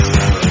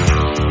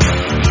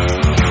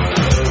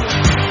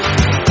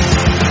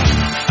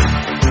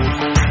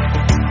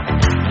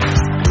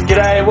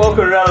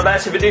welcome to another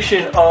massive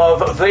edition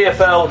of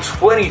VFL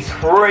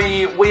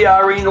 23. We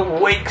are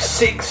in week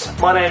 6.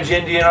 My name's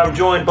Yeendy and I'm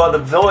joined by the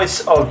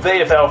voice of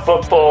VFL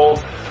football,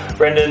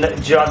 Brendan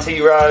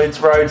Jonty Rhodes.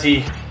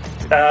 Rhodesy,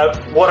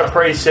 what a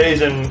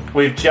pre-season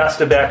we've just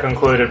about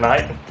concluded,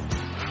 mate.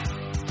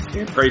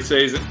 Yeah,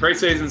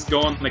 pre-season's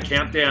gone. The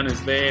countdown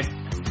is there.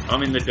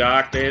 I'm in the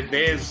dark.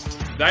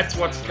 That's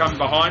what's come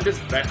behind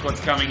us. That's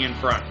what's coming in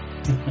front.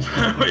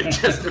 We're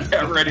just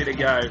about ready to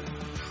go.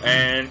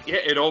 And yeah,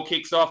 it all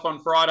kicks off on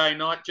Friday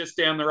night, just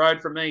down the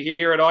road from me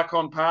here at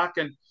Icon Park,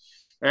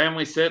 and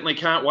we certainly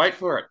can't wait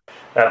for it.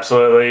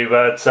 Absolutely,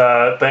 but it's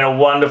been a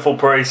wonderful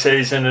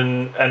pre-season,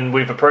 and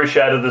we've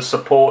appreciated the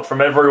support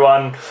from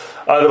everyone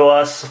over the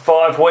last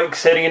 5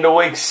 weeks, heading into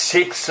week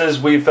 6,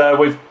 as we've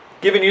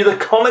given you the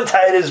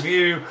commentator's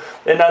view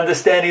and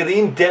understanding of the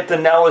in-depth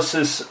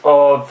analysis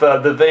of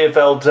the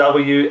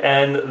VFLW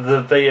and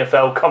the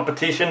VFL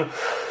competition.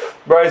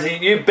 Rosie,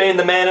 you've been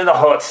the man in the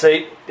hot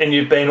seat and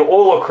you've been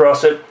all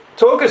across it.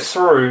 Talk us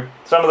through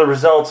some of the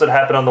results that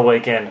happened on the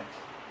weekend.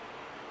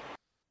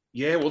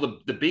 Yeah, well,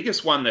 the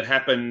biggest one that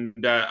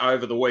happened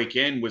over the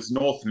weekend was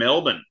North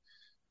Melbourne.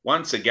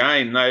 Once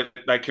again,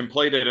 they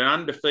completed an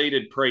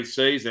undefeated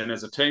pre-season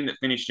as a team that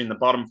finished in the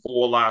bottom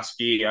 4 last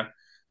year.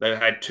 They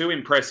had 2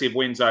 impressive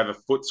wins over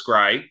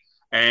Footscray,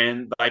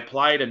 and they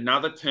played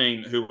another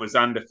team who was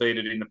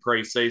undefeated in the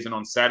pre-season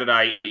on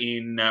Saturday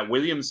in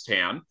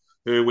Williamstown,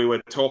 who we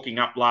were talking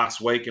up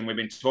last week, and we've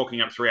been talking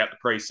up throughout the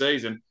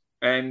pre-season.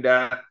 And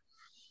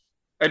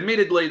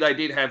admittedly, they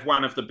did have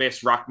one of the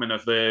best ruckmen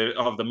of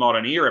the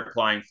modern era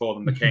playing for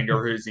them, the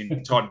Kangaroos,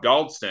 in Todd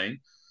Goldstein.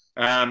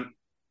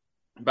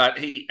 But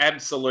he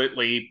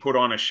absolutely put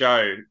on a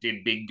show,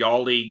 did Big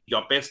Goldie,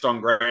 got best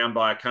on ground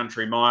by a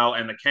country mile,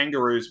 and the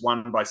Kangaroos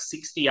won by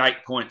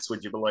 68 points,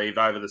 would you believe,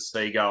 over the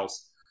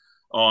Seagulls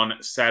on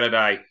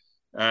Saturday.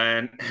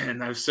 And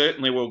they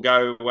certainly will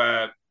go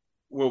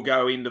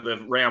into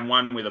the round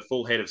 1 with a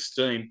full head of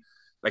steam.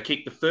 They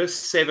kicked the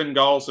first 7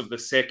 goals of the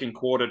second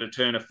quarter to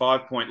turn a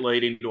 5-point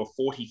lead into a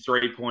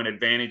 43-point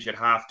advantage at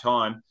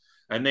halftime.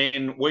 And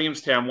then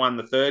Williamstown won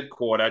the third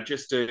quarter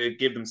just to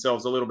give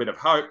themselves a little bit of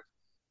hope.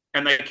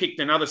 And they kicked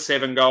another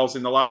 7 goals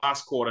in the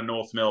last quarter,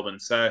 North Melbourne.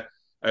 So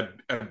a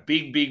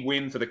big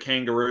win for the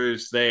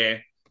Kangaroos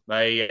there.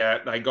 They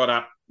got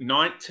up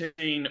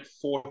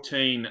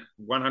 19-14,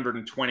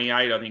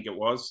 128, I think it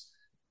was.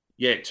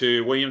 Yeah,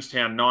 to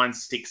Williamstown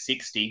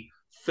 9-6-60,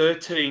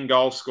 13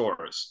 goal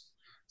scorers.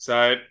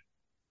 So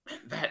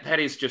that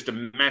is just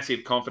a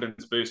massive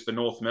confidence boost for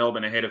North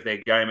Melbourne ahead of their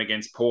game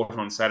against Port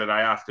on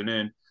Saturday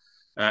afternoon.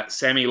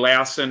 Sammy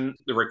Lowson,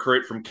 the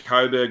recruit from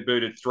Coburg,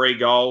 booted 3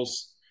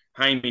 goals.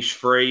 Hamish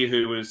Free,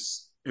 who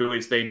is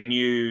their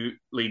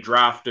newly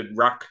drafted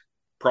ruck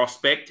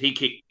prospect, he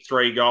kicked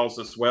 3 goals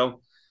as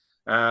well.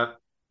 And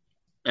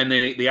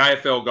the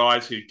AFL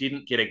guys who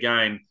didn't get a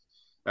game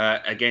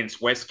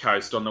against West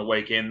Coast on the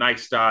weekend, they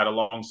starred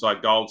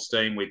alongside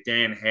Goldstein with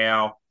Dan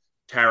Howe,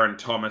 Taron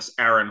Thomas,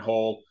 Aaron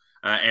Hall,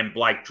 and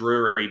Blake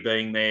Drury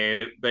being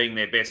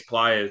their best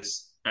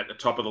players at the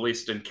top of the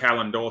list. And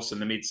Callan Dawson,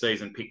 the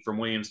mid-season pick from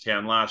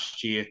Williamstown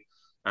last year,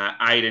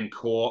 Aidan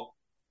Court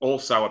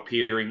also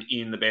appearing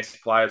in the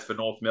best players for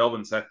North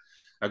Melbourne. So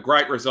a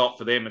great result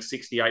for them, a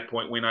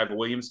 68-point win over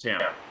Williamstown.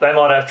 They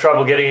might have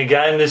trouble getting a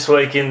game this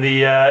week in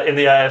the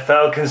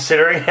AFL,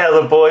 considering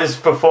how the boys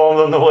performed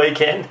on the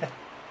weekend.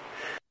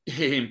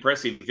 Yeah,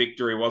 impressive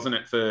victory, wasn't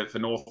it, for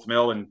North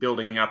Melbourne,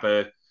 building up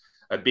a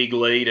big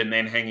lead and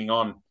then hanging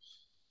on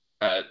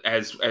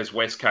as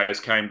West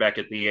Coast came back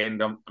at the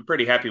end. I'm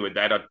pretty happy with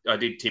that. I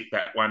did tip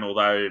that one,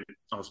 although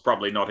I was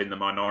probably not in the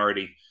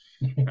minority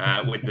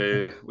with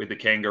the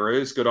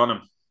Kangaroos. Good on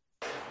them.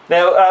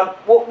 Now,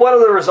 one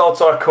of the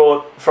results I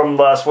caught from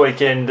last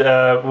weekend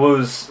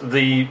was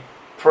the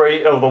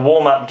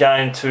warm-up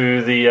game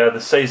to the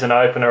season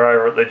opener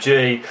over at the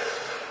G.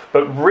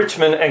 But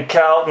Richmond and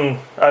Carlton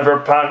over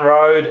at Punt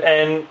Road,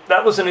 and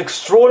that was an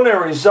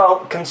extraordinary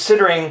result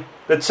considering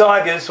the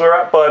Tigers were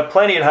up by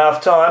plenty at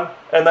half-time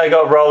and they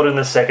got rolled in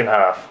the second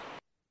half.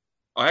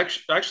 I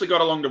actually got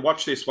along to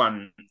watch this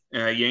one,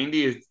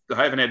 Yeend.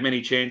 I haven't had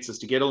many chances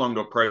to get along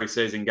to a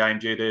pre-season game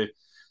due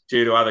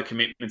to other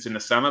commitments in the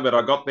summer, but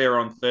I got there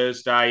on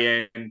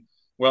Thursday and,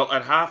 well,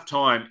 at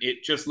half-time,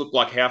 it just looked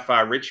like how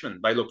far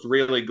Richmond. They looked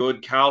really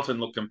good. Carlton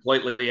looked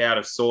completely out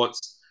of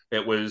sorts.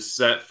 It was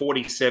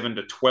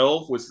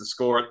 47-12 was the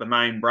score at the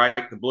main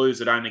break. The Blues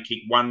had only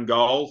kicked 1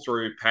 goal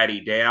through Paddy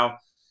Dow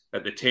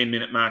at the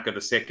 10-minute mark of the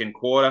second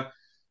quarter.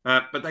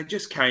 But they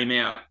just came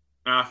out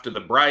after the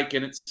break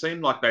and it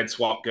seemed like they'd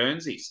swapped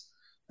Guernseys.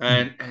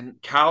 And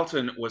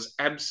Carlton was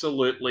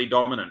absolutely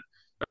dominant.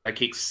 They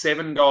kicked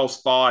 7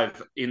 goals,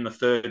 5 in the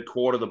third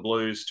quarter, the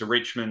Blues, to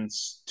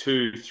Richmond's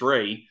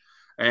 2-3,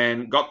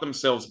 and got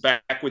themselves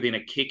back within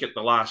a kick at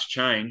the last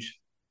change.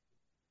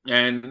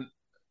 And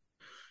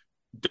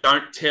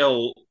don't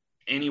tell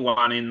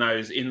anyone in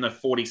the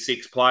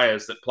 46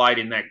 players that played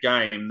in that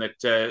game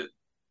that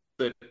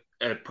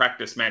a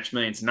practice match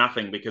means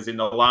nothing, because in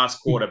the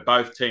last quarter,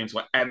 both teams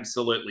were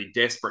absolutely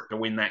desperate to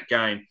win that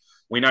game.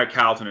 We know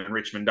Carlton and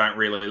Richmond don't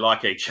really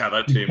like each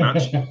other too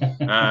much,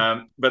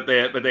 but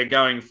they're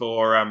going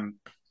for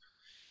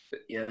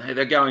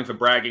they're going for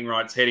bragging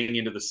rights heading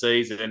into the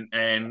season.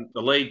 And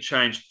the league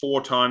changed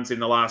 4 times in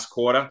the last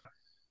quarter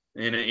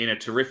in a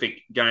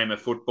terrific game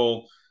of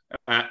football.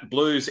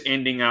 Blues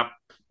ending up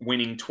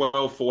winning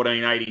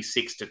 12-14,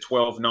 86 to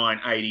 12-9,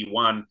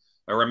 81.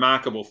 A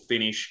remarkable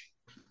finish.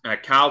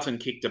 Carlton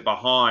kicked a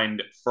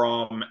behind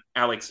from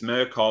Alex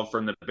Murkov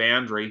from the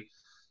boundary,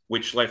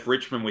 which left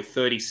Richmond with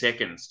 30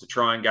 seconds to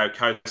try and go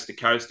coast to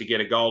coast to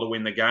get a goal to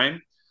win the game.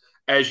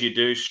 As you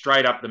do,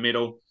 straight up the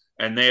middle,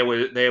 and there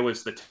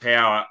was the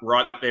tower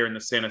right there in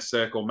the centre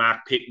circle.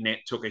 Mark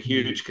Pitnet took a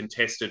huge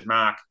contested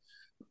mark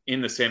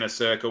in the centre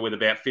circle with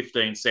about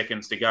 15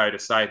 seconds to go to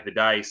save the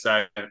day.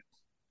 So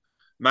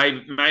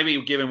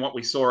maybe given what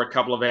we saw a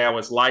couple of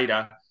hours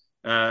later,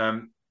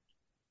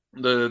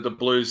 the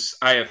Blues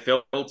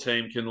AFL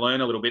team can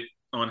learn a little bit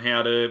on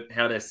how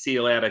to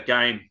seal out a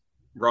game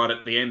right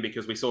at the end,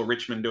 because we saw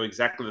Richmond do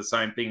exactly the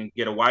same thing and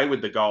get away with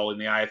the goal in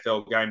the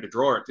AFL game to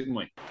draw it, didn't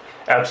we?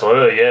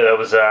 Absolutely, yeah. That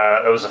was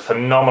a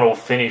phenomenal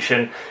finish,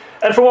 and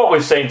from what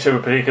we've seen too,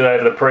 particularly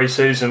over the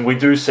pre-season, we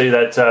do see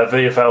that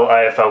VFL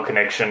AFL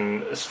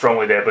connection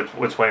strongly there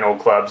between all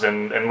clubs,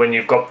 and when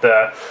you've got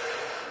the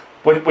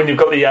When you've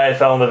got the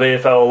AFL and the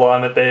VFL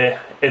alignment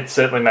there, it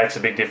certainly makes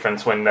a big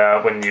difference when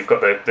you've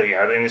got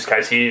the in this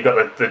case here, you've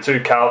got the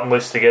 2 Carlton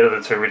lists together,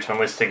 the 2 Richmond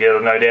lists together.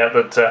 No doubt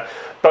that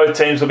both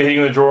teams will be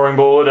hitting the drawing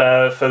board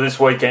for this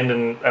weekend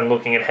and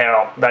looking at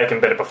how they can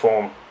better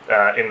perform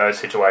in those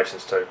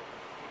situations too.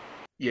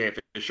 Yeah,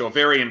 for sure.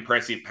 Very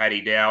impressive,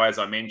 Paddy Dow, as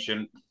I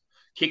mentioned.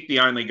 Kicked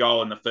the only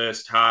goal in the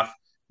first half.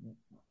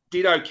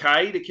 Did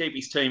okay to keep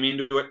his team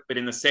into it, but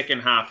in the second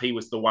half, he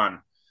was the one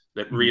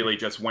that really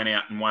just went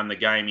out and won the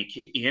game.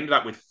 He ended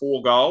up with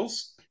 4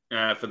 goals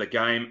for the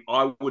game.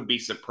 I would be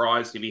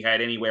surprised if he had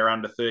anywhere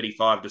under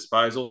 35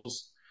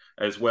 disposals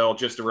as well.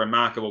 Just a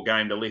remarkable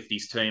game to lift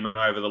his team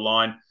over the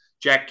line.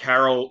 Jack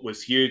Carroll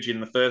was huge in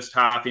the first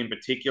half in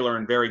particular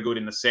and very good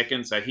in the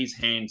second, so his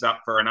hands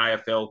up for an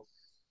AFL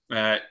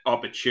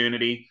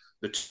opportunity.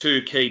 The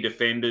 2 key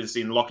defenders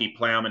in Lockie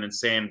Plowman and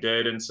Sam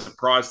Durden,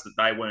 surprised that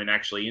they weren't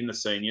actually in the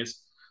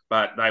seniors,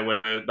 but they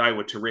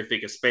were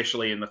terrific,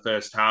 especially in the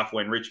first half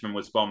when Richmond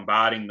was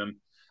bombarding them,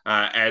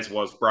 as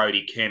was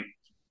Brodie Kemp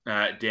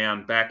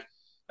down back.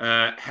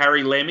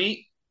 Harry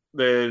Lemmy,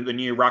 the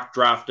new ruck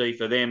draftee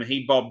for them,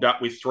 he bobbed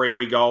up with 3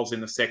 goals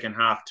in the second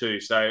half too.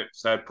 So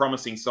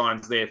promising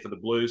signs there for the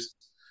Blues.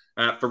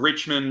 For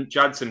Richmond,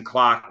 Judson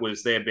Clark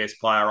was their best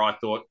player, I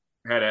thought.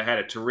 Had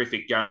a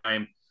terrific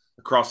game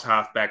across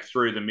half-back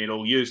through the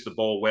middle, used the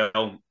ball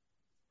well.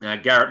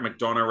 Garrett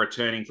McDonough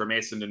returning from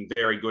Essendon,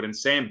 very good. And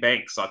Sam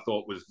Banks, I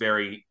thought, was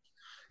very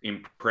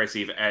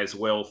impressive as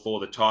well for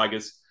the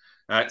Tigers.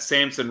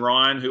 Samson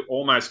Ryan, who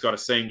almost got a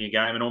senior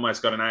game and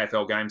almost got an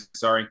AFL game,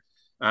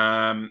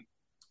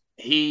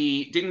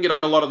 he didn't get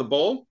a lot of the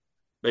ball,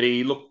 but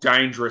he looked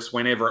dangerous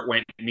whenever it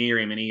went near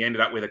him, and he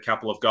ended up with a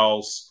couple of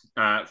goals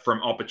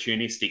from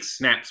opportunistic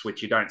snaps,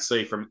 which you don't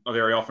see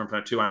very often from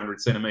a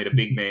 200-centimetre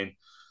big man.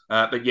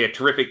 But yeah,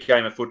 terrific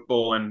game of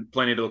football and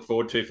plenty to look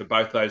forward to for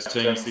both those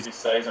teams this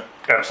season.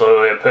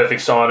 Absolutely, a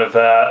perfect sign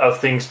of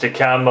things to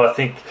come. I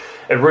think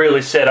it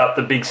really set up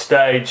the big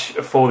stage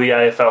for the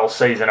AFL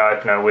season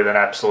opener with an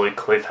absolute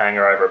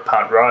cliffhanger over at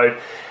Punt Road.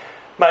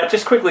 Mate,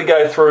 just quickly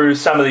go through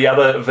some of the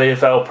other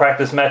VFL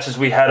practice matches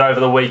we had over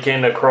the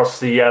weekend across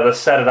the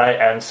Saturday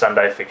and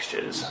Sunday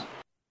fixtures.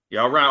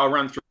 Yeah, I'll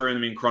run through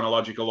them in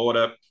chronological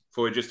order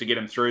for just to get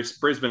them through.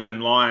 Brisbane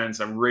Lions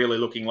are really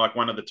looking like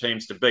one of the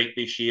teams to beat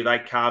this year. They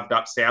carved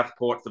up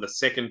Southport for the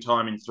second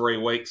time in 3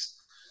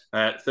 weeks,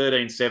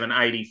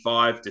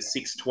 13-7-85 to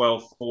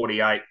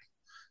 6-12-48.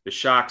 The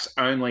Sharks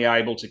only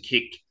able to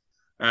kick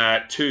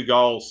 2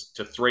 goals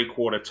to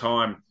three-quarter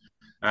time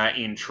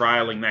in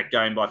trailing that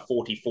game by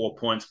 44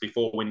 points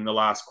before winning the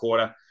last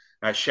quarter.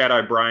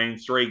 Shadow Brain,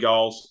 3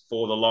 goals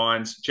for the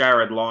Lions.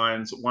 Jared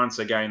Lyons, once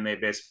again their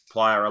best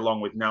player,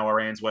 along with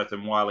Noah Answorth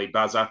and Wiley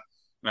Buzzer.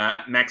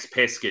 Max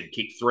Pescud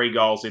kicked 3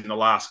 goals in the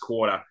last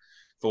quarter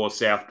for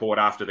Southport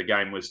after the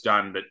game was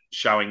done, but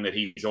showing that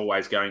he's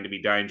always going to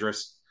be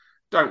dangerous.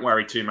 Don't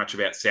worry too much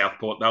about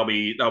Southport. They'll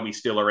be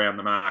still around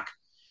the mark.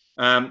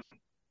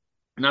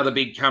 Another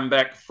big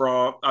comeback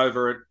from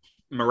over at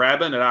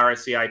Moorabbin at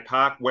RSCA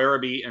Park,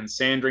 Werribee and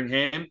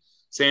Sandringham.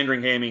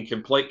 Sandringham in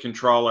complete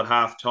control at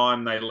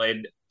half-time. They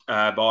led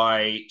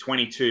by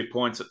 22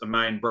 points at the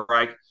main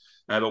break,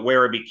 but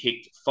Werribee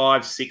kicked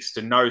 5-6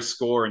 to no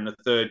score in the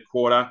third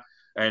quarter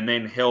and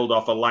then held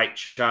off a late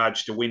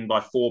charge to win by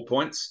 4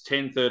 points,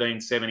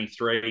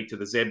 10-13-73 to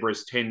the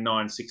Zebras,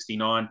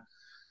 10-9-69.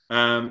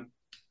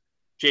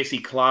 Jesse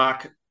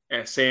Clark,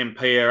 Sam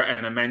Pierre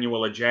and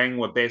Emmanuel Ajang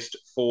were best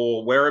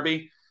for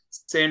Werribee.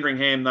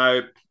 Sandringham,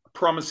 though,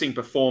 promising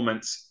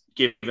performance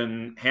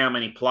given how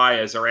many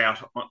players are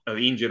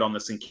injured on the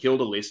St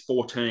Kilda list,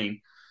 14.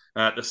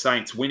 The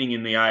Saints winning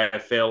in the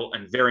AFL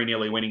and very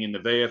nearly winning in the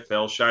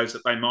VFL shows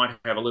that they might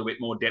have a little bit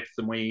more depth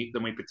than we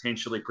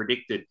potentially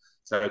predicted.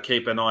 So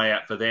keep an eye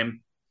out for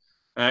them.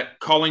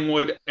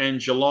 Collingwood and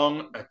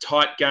Geelong, a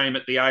tight game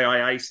at the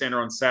AIA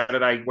Centre on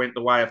Saturday, went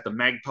the way of the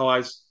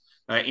Magpies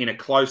in a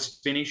close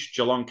finish.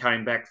 Geelong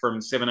came back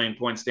from 17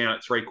 points down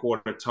at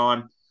three-quarter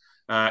time.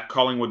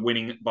 Collingwood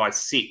winning by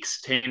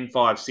 6,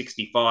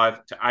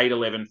 10-5-65 to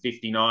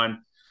 8-11-59.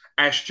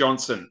 Ash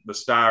Johnson, the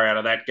star out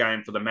of that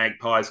game for the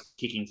Magpies,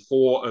 kicking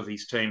 4 of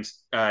his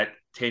team's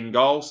 10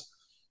 goals.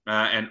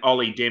 And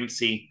Ollie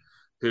Dempsey,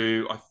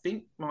 who I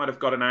think might have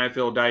got an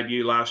AFL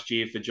debut last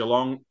year for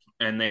Geelong,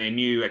 and their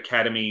new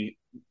academy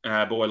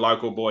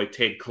local boy,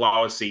 Ted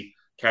Clowassy,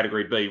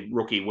 Category B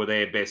rookie, were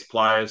their best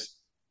players.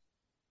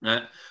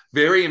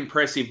 Very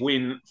impressive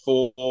win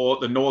for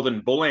the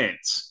Northern Bull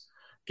Ants,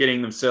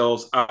 getting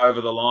themselves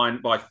over the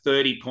line by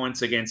 30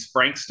 points against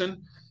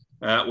Frankston.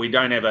 We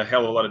don't have a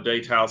hell of a lot of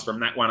details from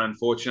that one,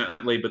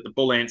 unfortunately, but the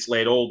Bull Ants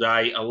led all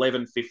day,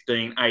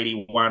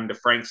 11-15-81 to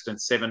Frankston,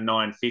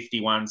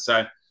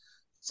 7-9-51.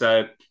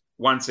 So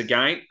once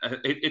again,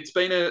 it's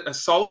been a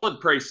solid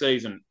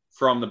pre-season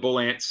from the Bull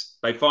Ants.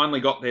 They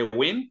finally got their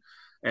win,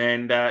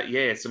 and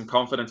some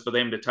confidence for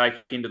them to take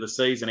into the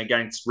season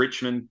against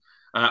Richmond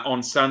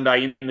on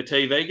Sunday in the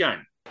TV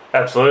game.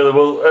 Absolutely.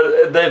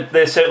 Well,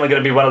 they're certainly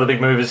going to be one of the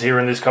big movers here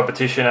in this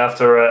competition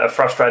after a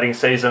frustrating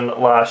season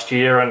last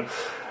year. And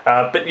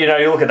but you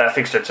look at that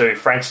fixture too,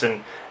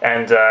 Frankston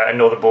and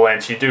Northern Bull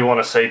Ants. You do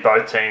want to see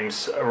both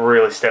teams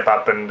really step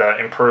up and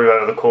improve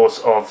over the course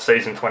of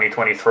season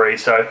 2023.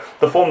 So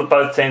the form that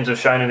both teams have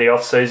shown in the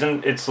off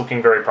season, it's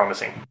looking very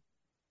promising.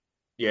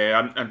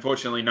 Yeah,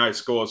 unfortunately, no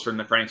scores from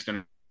the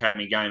Frankston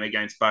Academy game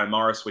against Beau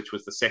Morris, which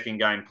was the second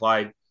game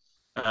played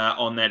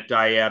on that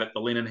day out at the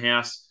Linen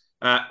House.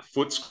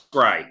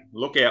 Footscray,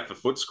 look out for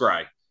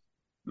Footscray.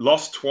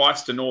 Lost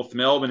twice to North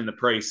Melbourne in the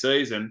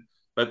pre-season,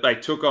 but they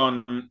took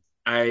on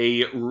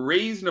a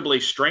reasonably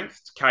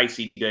strengthed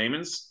Casey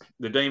Demons.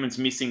 The Demons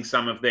missing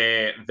some of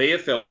their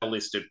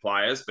VFL-listed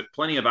players, but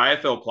plenty of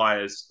AFL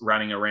players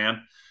running around.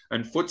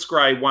 And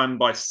Footscray won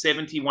by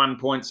 71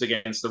 points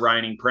against the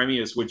reigning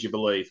premiers, would you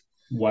believe?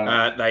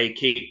 Wow. They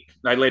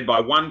led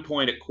by 1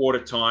 point at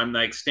quarter time.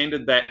 They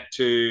extended that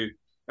to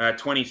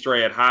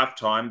 23 at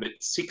halftime, but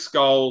 6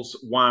 goals,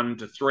 1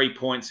 to 3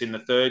 points in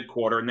the third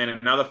quarter, and then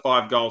another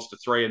 5 goals to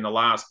 3 in the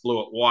last,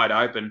 blew it wide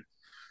open.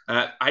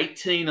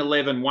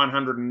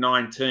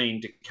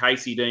 18-11-119 to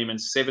Casey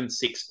Demons,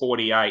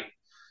 7-6-48.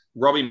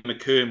 Robbie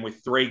McComb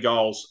with 3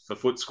 goals for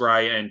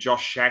Footscray, and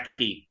Josh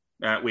Shackey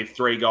with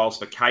 3 goals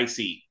for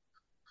Casey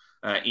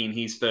in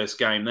his first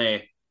game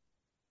there.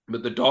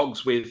 But the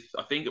Dogs with,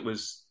 I think it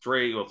was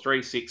 3,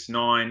 6,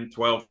 9,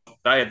 12,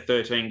 they had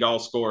 13 goal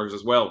scorers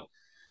as well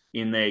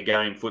in their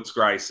game,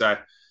 Footscray. So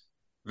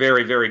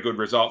very, very good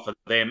result for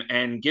them.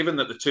 And given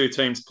that the two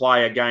teams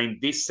play again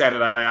this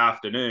Saturday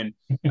afternoon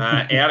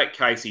out at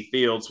Casey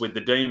Fields with the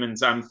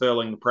Demons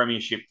unfurling the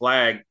premiership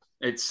flag,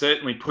 it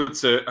certainly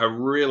puts a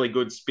really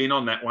good spin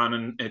on that one.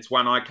 And it's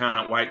one I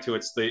can't wait to.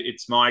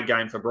 It's my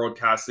game for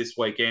broadcast this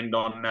weekend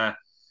on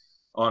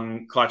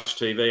Clutch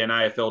TV and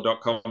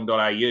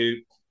afl.com.au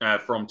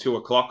from 2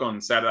 o'clock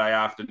on Saturday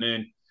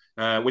afternoon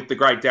with the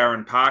great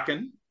Darren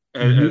Parkin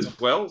as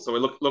well. So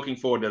we're looking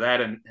forward to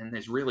that. And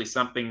there's really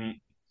something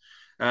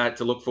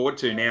to look forward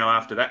to now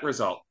after that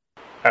result.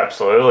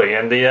 Absolutely.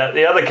 And the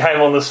other game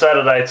on the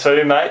Saturday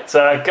too, mate,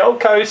 Gold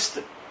Coast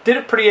did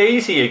it pretty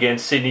easy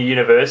against Sydney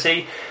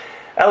University.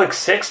 Alex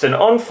Sexton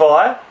on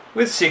fire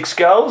with 6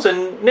 goals,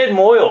 and Ned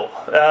Moyle,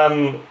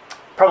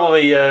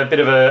 probably a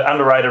bit of an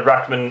underrated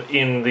ruckman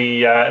in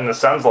the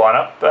Suns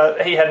lineup,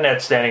 but he had an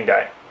outstanding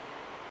day.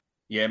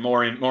 Yeah,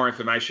 more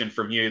information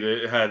from you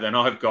than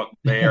I've got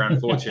there.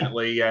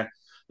 Unfortunately,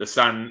 the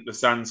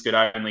Suns could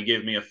only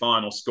give me a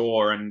final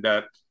score, and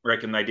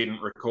reckon they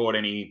didn't record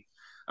any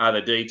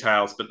other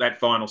details. But that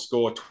final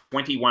score,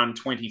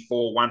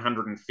 21-24,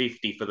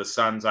 150 for the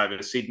Suns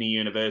over Sydney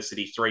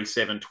University,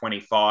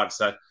 3-7-25.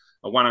 So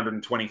a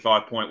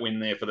 125-point win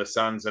there for the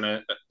Suns.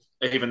 And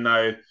even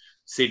though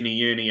Sydney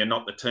Uni are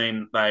not the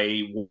team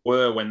they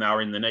were when they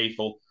were in the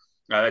NEFL,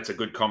 that's a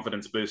good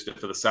confidence booster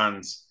for the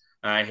Suns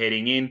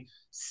heading in.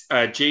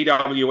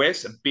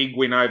 GWS, a big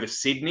win over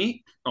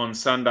Sydney on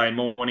Sunday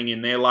morning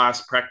in their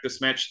last practice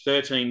match,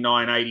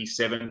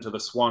 13-9-87 to the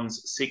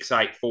Swans,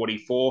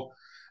 6-8-44.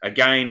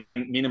 Again,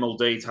 minimal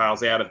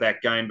details out of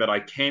that game, but I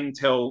can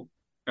tell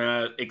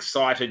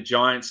excited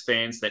Giants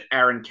fans that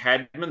Aaron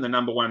Cadman, the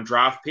number 1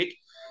 draft pick,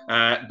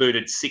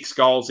 booted 6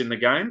 goals in the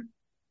game,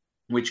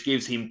 which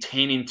gives him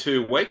 10 in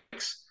 2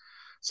 weeks.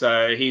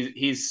 So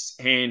his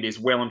hand is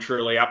well and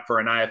truly up for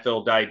an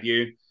AFL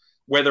debut.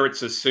 Whether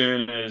it's as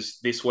soon as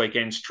this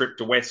weekend's trip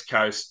to West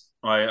Coast,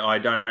 I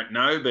don't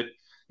know, but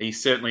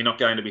he's certainly not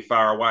going to be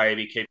far away if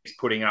he keeps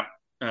putting up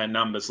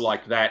numbers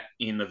like that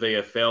in the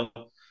VFL.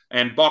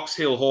 And Box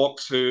Hill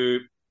Hawks, who,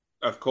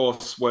 of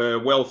course,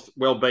 were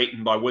well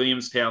beaten by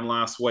Williamstown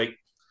last week,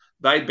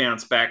 they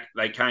bounced back.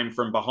 They came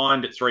from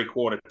behind at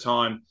three-quarter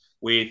time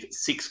with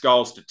 6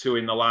 goals to 2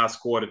 in the last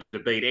quarter to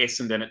beat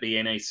Essendon at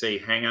the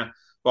NEC Hangar.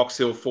 Box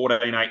Hill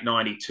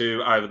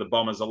 14-8-92 over the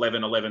Bombers,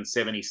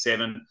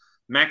 11-11-77.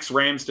 Max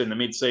Ramsden, the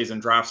mid-season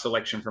draft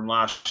selection from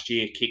last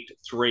year, kicked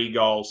 3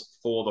 goals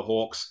for the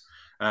Hawks.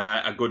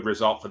 a good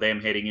result for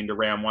them heading into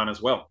round one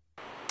as well.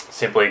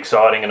 Simply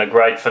exciting and a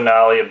great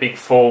finale, a big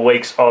 4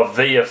 weeks of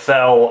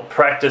VFL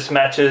practice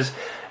matches.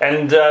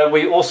 And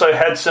we also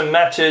had some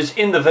matches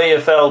in the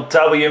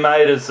VFLW,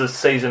 mate, as the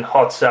season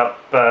hots up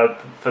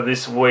for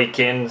this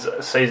weekend's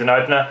season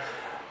opener.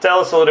 Tell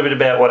us a little bit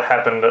about what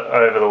happened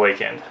over the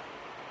weekend.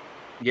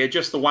 Yeah,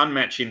 just the one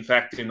match, in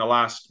fact, in the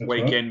last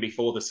weekend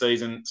before the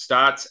season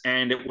starts,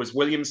 and it was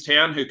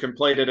Williamstown who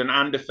completed an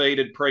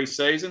undefeated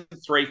pre-season,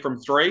 3 from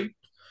 3,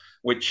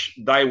 which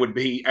they would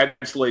be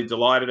absolutely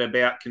delighted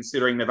about,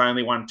 considering they've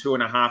only won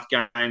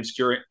 2.5 games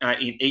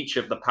in each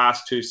of the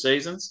past 2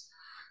 seasons.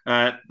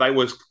 They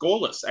were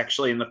scoreless,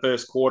 actually, in the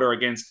first quarter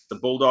against the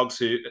Bulldogs,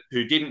 who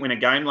didn't win a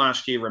game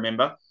last year,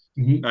 remember.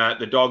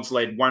 The Dogs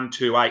led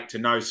 1-2-8 to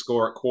no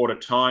score at quarter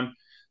time,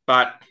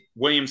 but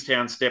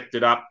Williamstown stepped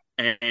it up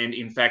and,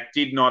 in fact,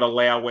 did not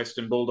allow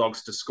Western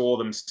Bulldogs to score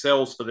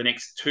themselves for the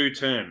next 2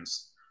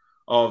 terms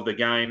of the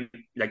game.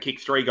 They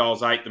kicked 3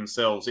 goals, 8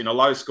 themselves in a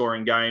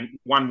low-scoring game,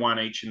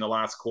 1-1 each in the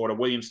last quarter.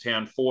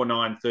 Williamstown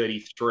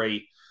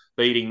 4-9-33,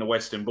 beating the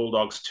Western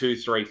Bulldogs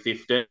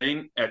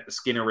 2-3-15 at the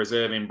Skinner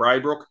Reserve in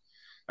Braybrook.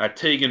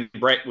 Tegan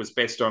Brett was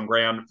best on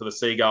ground for the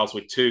Seagulls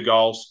with 2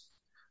 goals.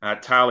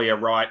 Talia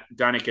Wright,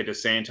 Danica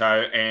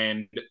DeSanto,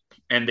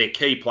 and their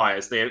key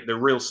players, they're the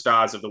real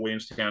stars of the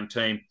Williamstown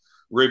team,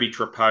 Ruby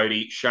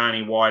Tripodi,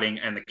 Shani Whiting,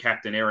 and the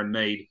captain, Erin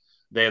Mead.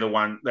 They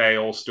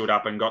all stood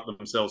up and got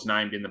themselves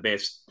named in the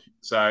best.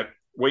 So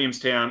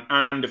Williamstown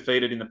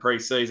undefeated in the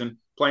pre-season,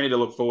 plenty to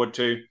look forward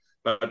to,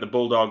 but the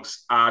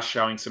Bulldogs are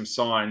showing some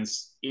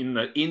signs in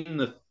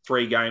the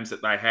 3 games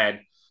that they had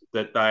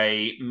that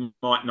they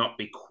might not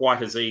be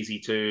quite as easy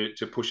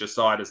to push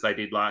aside as they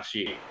did last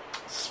year.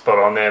 Spot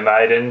on there,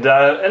 mate.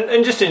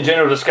 And just in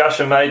general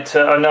discussion, mate,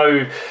 I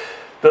know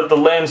that the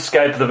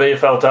landscape of the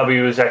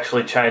VFLW is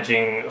actually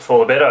changing for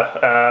the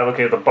better.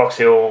 Looking at the Box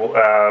Hill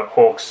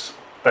Hawks,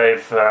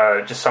 they've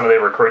just some of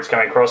their recruits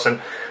coming across. And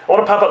I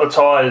want to pump up the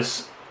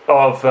tyres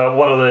of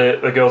one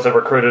of the girls they've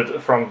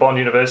recruited from Bond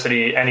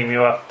University, Annie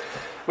Muir.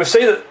 We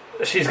see that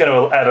she's going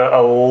to add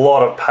a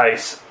lot of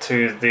pace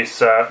to this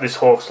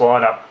Hawks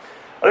lineup.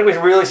 I think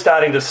we're really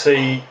starting to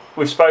see,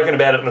 we've spoken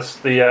about it in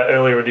the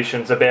earlier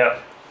editions, about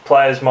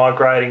players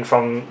migrating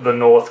from the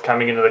north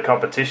coming into the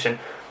competition.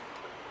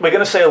 We're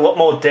going to see a lot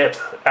more depth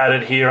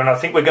added here, and I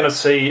think we're going to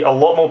see a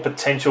lot more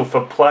potential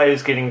for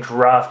players getting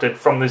drafted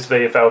from this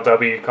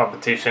VFLW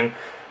competition,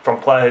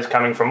 from players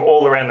coming from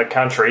all around the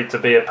country to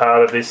be a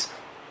part of this.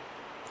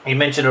 You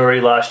mentioned already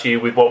last year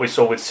with what we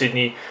saw with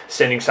Sydney,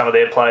 sending some of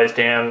their players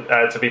down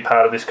to be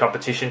part of this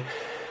competition.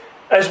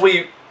 As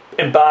we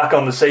embark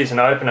on the season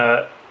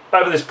opener,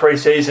 over this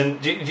pre-season,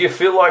 do you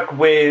feel like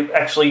we're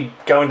actually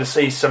going to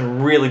see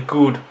some really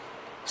good,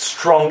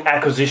 strong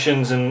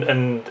acquisitions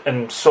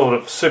and sort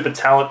of super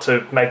talent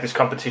to make this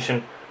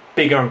competition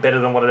bigger and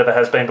better than what it ever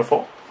has been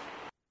before?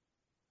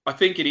 I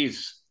think it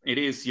is. It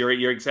is.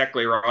 You're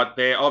exactly right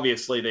there.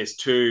 Obviously, there's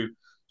 2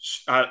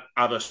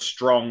 other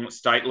strong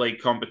state league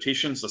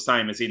competitions, the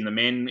same as in the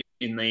men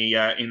in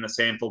the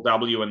Sample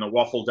W and the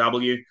Waffle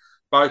W.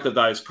 Both of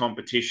those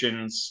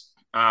competitions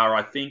are,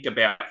 I think,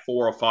 about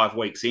 4 or 5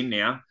 weeks in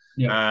now.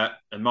 Yeah.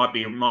 It might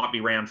be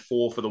round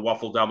 4 for the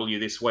Waffle W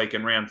this week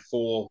and round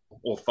 4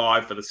 or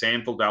 5 for the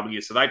Sample W.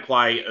 So they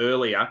play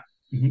earlier.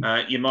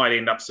 Mm-hmm. You might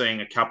end up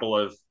seeing a couple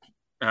of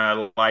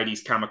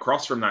ladies come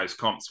across from those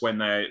comps when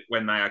they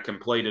are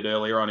completed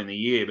earlier on in the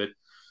year. But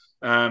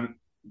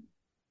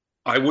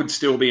I would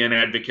still be an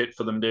advocate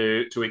for them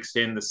to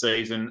extend the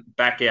season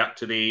back out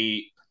to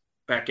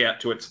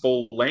its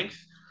full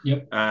length.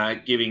 Yep.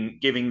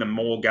 Giving them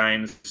more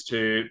games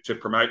to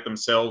promote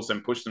themselves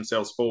and push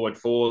themselves forward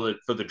for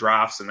the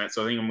drafts and that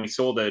sort of thing. And we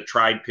saw the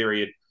trade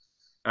period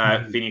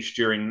finish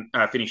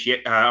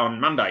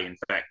on Monday, in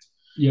fact,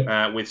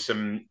 yep. With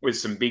some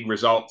big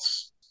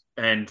results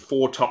and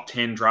 4 top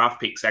 10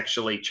 draft picks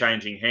actually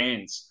changing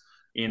hands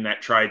in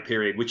that trade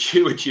period, which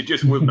you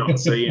just would not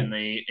see in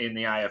the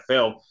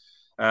AFL.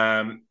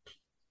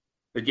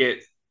 But yeah,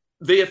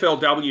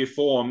 VFLW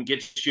form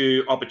gets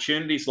you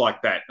opportunities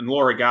like that, and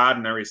Laura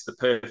Gardner is the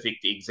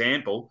perfect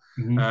example.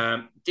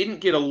 Mm-hmm.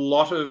 Didn't get a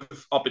lot of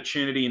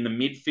opportunity in the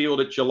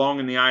midfield at Geelong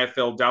in the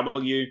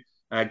AFLW,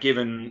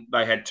 given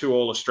they had 2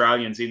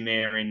 All-Australians in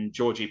there in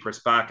Georgie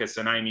Prespakis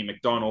and Amy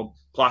McDonald,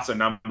 plus a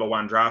number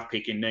 1 draft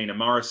pick in Nina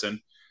Morrison.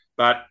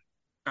 But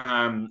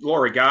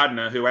Laura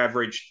Gardner, who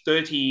averaged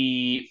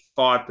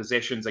 35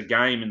 possessions a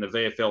game in the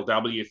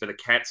VFLW for the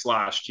Cats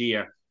last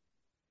year,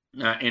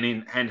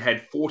 and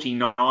had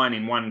 49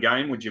 in 1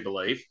 game, would you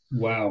believe?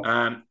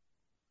 Wow.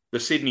 The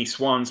Sydney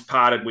Swans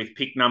parted with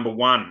pick number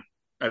 1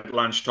 at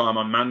lunchtime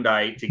on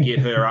Monday to get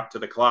her up to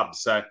the club.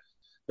 So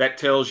that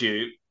tells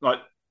you, like,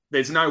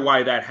 there's no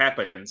way that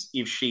happens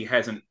if she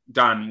hasn't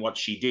done what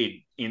she did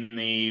in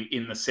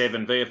the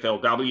 7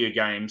 VFLW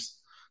games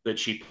that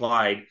she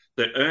played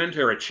that earned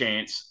her a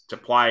chance to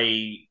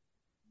play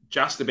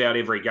just about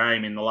every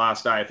game in the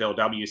last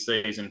AFLW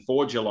season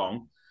for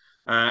Geelong.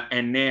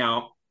 And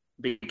now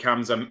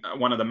becomes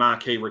one of the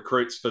marquee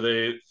recruits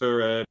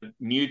for a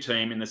new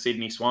team in the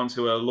Sydney Swans,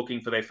 who are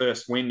looking for their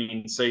first win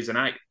in season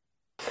 8.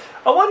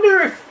 I wonder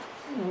if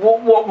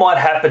what might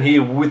happen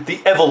here with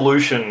the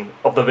evolution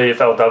of the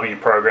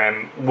VFLW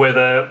program,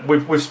 whether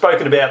we've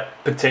spoken about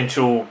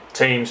potential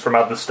teams from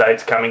other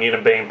states coming in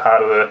and being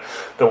part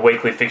of the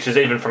weekly fixtures,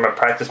 even from a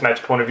practice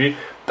match point of view,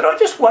 but I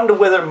just wonder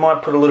whether it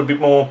might put a little bit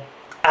more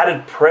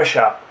added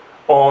pressure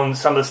on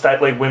some of the State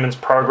League women's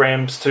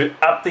programs to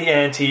up the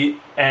ante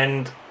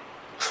and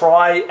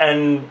try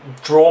and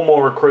draw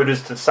more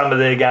recruiters to some of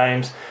their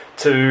games,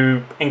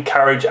 to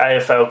encourage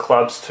AFL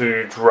clubs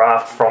to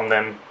draft from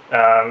them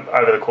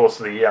over the course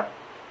of the year.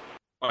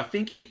 I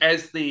think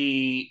as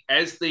the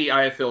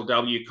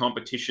AFLW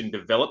competition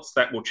develops,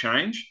 that will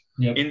change.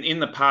 Yep. In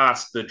the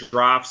past, the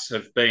drafts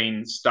have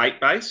been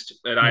state-based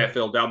at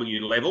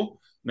AFLW level,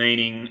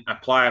 meaning a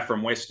player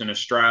from Western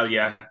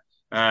Australia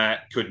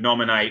could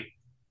nominate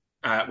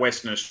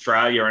Western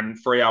Australia, and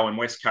Freo and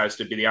West Coast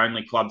would be the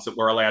only clubs that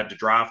were allowed to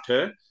draft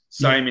her.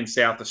 Same in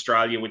South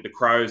Australia with the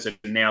Crows and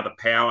now the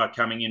Power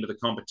coming into the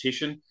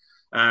competition.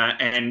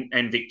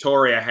 And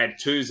Victoria had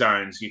 2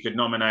 zones. You could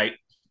nominate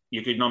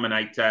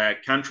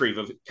country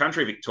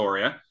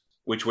Victoria,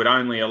 which would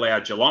only allow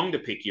Geelong to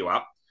pick you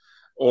up,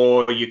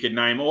 or you could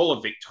name all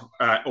of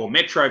or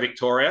Metro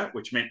Victoria,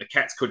 which meant the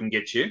Cats couldn't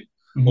get you,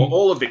 or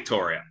all of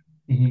Victoria,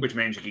 which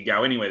means you could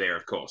go anywhere there,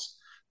 of course.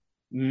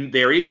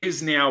 There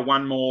is now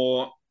one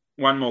more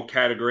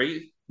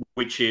category,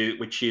 which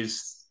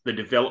is the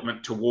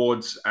development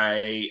towards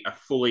a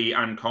fully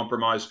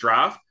uncompromised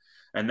draft,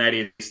 and that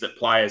is that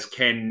players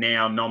can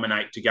now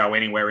nominate to go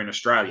anywhere in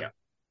Australia.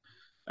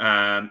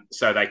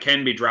 So they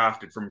can be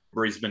drafted from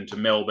Brisbane to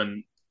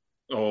Melbourne,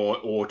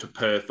 or to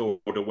Perth, or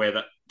to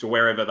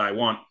wherever they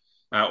want,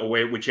 or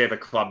whichever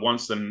club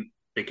wants them,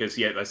 because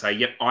they say,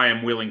 yep, I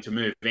am willing to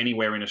move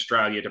anywhere in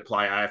Australia to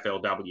play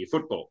AFLW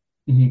football.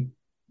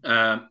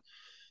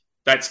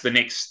 That's the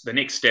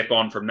next step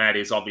on from that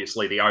is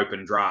obviously the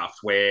open draft,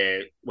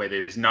 where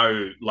there's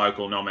no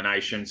local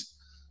nominations.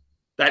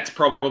 That's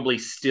probably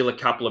still a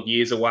couple of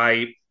years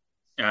away,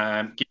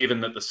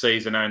 given that the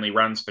season only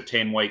runs for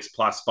 10 weeks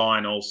plus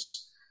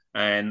finals,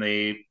 and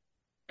I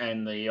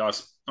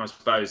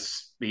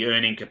suppose the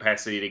earning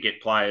capacity to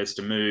get players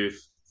to move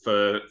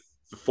for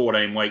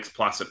 14 weeks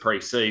plus a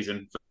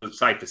pre-season,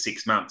 say for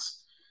 6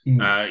 months,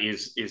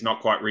 is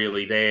not quite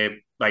really there.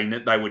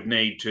 They would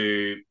need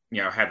to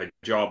have a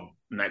job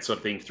and that sort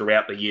of thing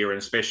throughout the year, and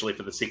especially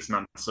for the 6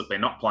 months that they're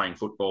not playing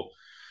football.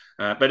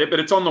 But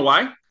it's on the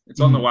way. It's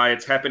on the way.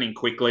 It's happening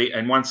quickly.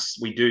 And once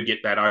we do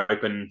get that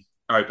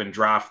open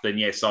draft, then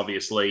yes,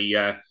 obviously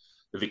the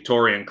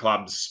Victorian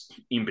clubs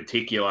in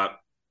particular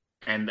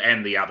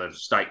and the other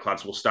state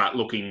clubs will start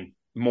looking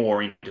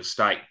more into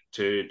state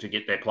to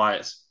get their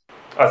players.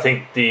 I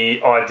think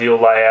the ideal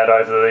layout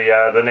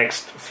over the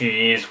next few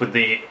years, with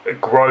the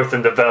growth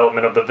and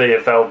development of the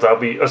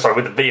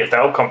with the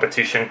VFL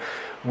competition,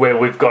 where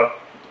we've got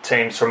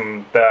teams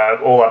from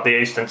all up the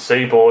eastern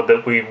seaboard,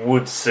 that we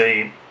would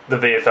see the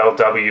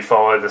VFLW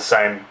follow the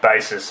same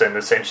basis, and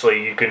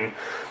essentially you can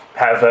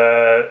have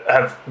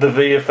the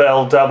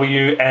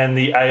VFLW and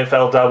the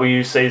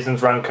AFLW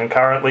seasons run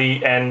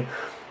concurrently, and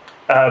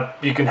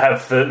you can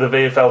have the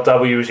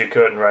VFLW as your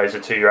curtain raiser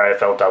to your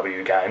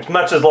AFLW games,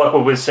 much as like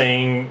what we're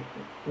seeing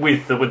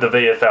with the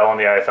VFL and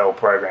the AFL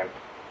program.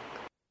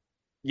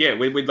 Yeah,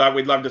 we'd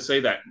love to see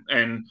that,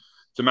 and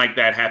to make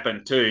that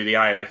happen too, the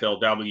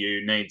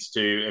AFLW needs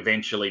to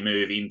eventually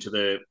move into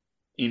the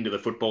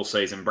football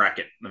season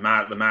bracket, the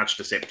March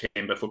to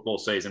September football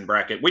season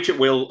bracket, which it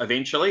will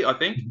eventually, I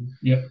think.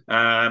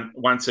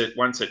 Once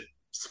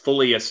it's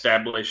fully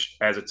established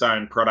as its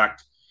own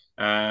product.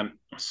 I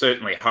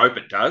certainly hope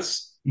it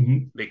does,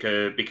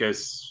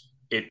 because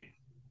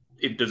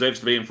it deserves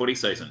to be in footy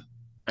season.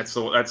 That's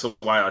the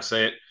way I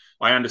see it.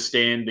 I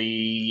understand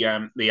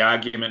the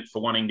argument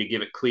for wanting to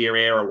give it clear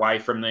air away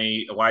from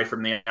the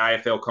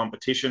AFL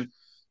competition,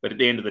 but at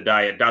the end of the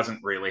day, it doesn't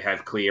really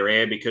have clear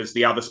air because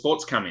the other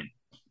sports come in.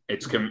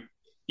 It's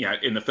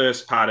in the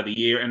first part of the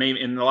year, and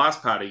even in the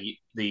last part of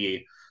the year,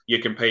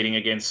 you're competing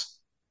against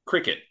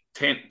cricket,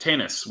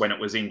 tennis when it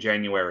was in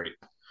January.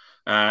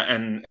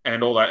 And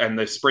all that, and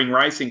the spring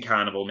racing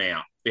carnival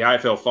now, the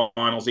AFL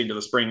finals into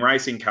the spring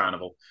racing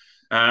carnival.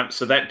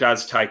 So that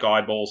does take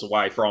eyeballs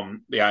away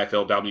from the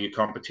AFLW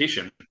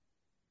competition.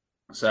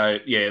 So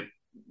yeah,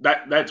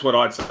 that's what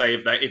I'd say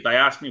if they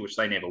ask me, which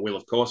they never will,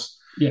 of course.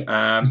 Play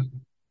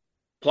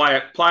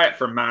it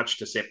from March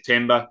to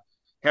September.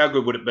 How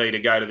good would it be to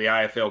go to the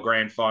AFL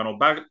Grand Final?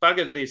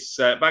 Bugger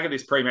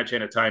this pre-match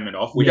entertainment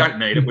off. We don't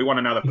need it. We want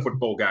another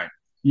football game.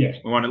 Yeah,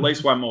 we want at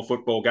least one more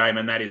football game,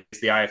 and that is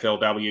the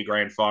AFLW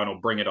Grand Final.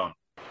 Bring it on.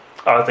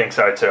 I think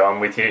so too. I'm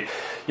with you.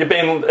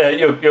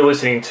 You're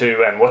listening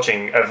to and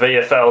watching a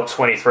VFL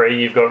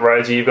 23. You've got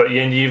Rhodes, you've got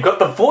Yeend, you've got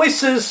the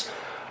voices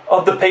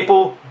of the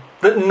people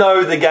that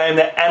know the game,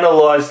 that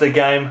analyse the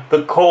game,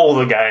 that call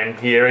the game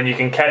here, and you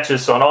can catch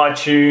us on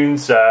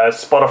iTunes,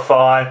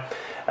 Spotify,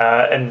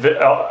 and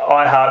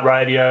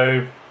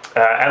iHeartRadio,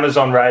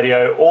 Amazon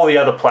Radio, all the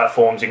other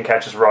platforms. You can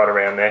catch us right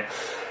around there.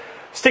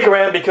 Stick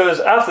around, because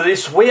after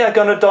this we are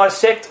going to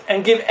dissect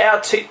and give our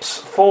tips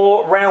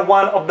for round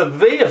 1 of the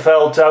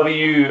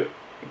VFLW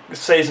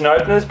season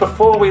openers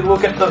before we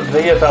look at the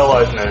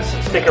VFL openers.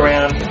 Stick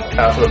around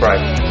after the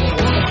break.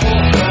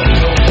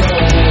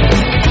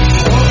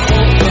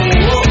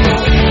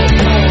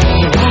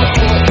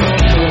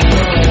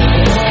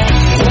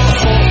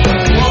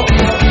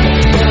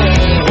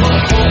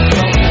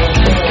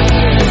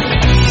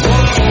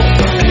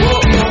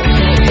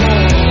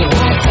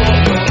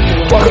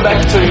 Welcome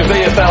back to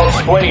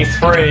VFL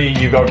 23.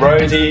 You've got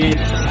Rosie,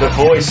 the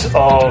voice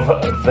of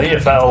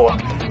VFL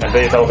and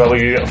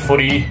VFLW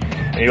footy.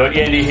 And you've got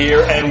Yeendy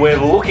here, and we're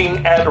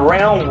looking at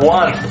round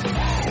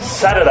 1.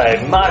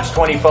 Saturday, March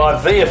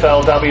 25,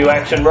 VFLW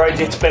action.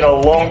 Rosie, it's been a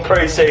long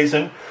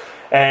pre-season,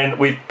 and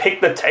we've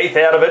picked the teeth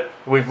out of it.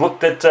 We've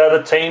looked at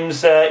the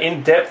teams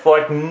in depth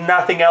like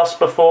nothing else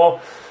before.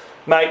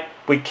 Mate,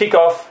 we kick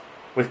off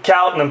with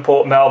Carlton and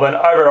Port Melbourne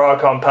over at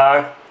Icon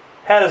Park.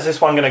 How does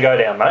this one going to go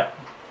down, mate?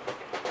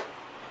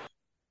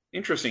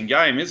 Interesting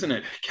game, isn't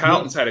it?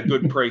 Carlton's had a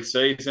good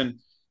pre-season.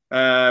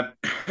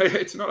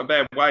 It's not a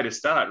bad way to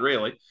start,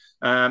 really.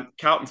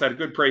 Carlton's had a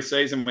good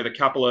pre-season with a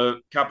couple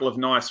of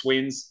nice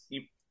wins.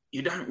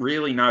 You don't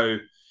really know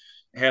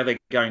how they're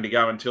going to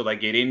go until they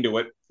get into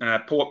it.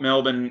 Port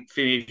Melbourne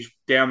finished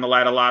down the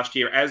ladder last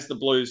year, as the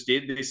Blues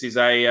did. This is,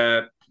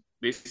 I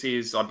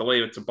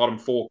believe, it's a bottom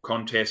 4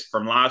 contest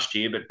from last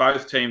year, but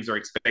both teams are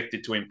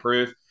expected to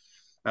improve.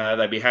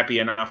 They'd be happy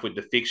enough with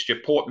the fixture.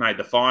 Port made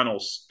the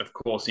finals, of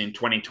course, in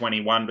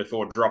 2021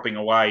 before dropping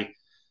away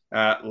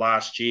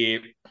last year.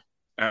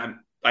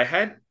 They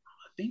had,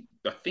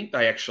 I think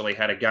they actually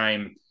had a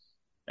game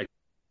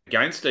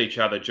against each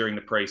other during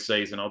the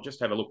pre-season. I'll just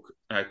have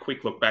a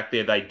quick look back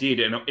there. They did,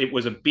 and it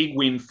was a big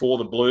win for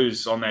the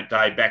Blues on that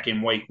day back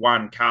in week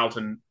 1.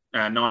 Carlton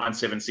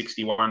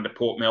 9-7-61 to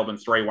Port Melbourne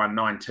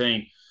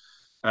 3-1-19.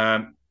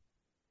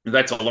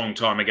 That's a long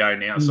time ago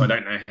now, so I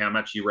don't know how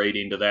much you read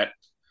into that.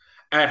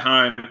 At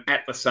home,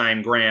 at the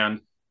same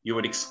ground, you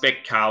would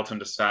expect Carlton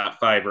to start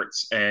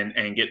favourites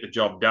and get the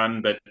job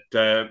done, but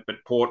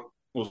Port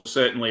will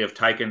certainly have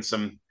taken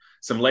some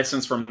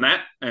lessons from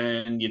that,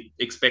 and you'd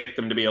expect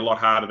them to be a lot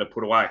harder to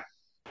put away.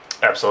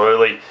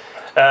 Absolutely.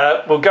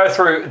 We'll go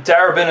through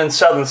Darebin and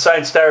Southern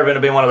Saints. Darebin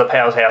have been one of the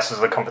powerhouses of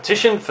the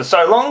competition for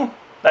so long.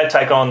 They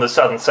take on the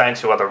Southern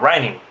Saints, who are the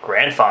reigning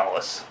grand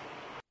finalists.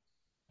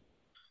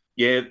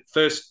 Yeah,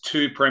 first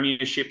 2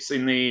 premierships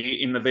in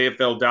the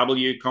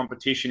VFLW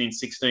competition in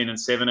 16 and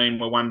 17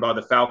 were won by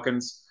the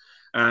Falcons.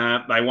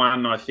 They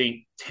won, I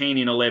think, 10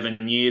 in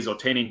 11 years or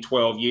 10 in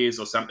 12 years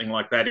or something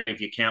like that, if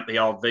you count the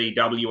old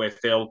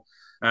VWFL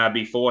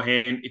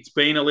beforehand. It's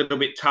been a little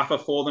bit tougher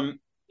for them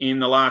in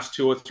the last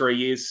 2 or 3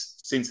 years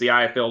since the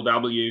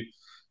AFLW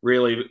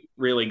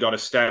really got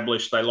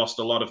established. They lost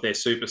a lot of their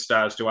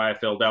superstars to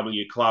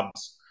AFLW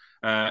clubs.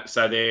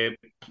 So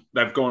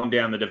they've gone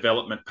down the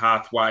development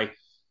pathway.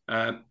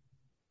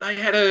 They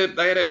had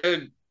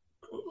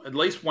at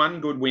least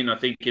one good win, I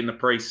think, in the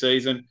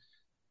pre-season.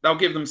 They'll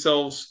give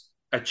themselves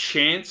a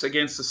chance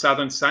against the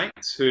Southern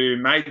Saints, who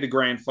made the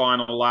grand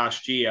final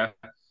last year,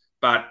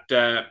 but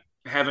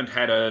haven't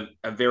had a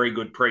very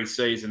good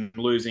pre-season,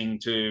 losing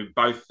to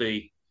both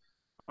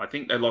I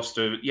think they've lost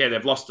to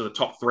the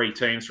top 3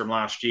 teams from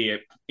last year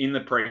in the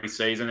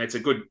pre-season. It's a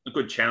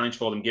good challenge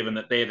for them, given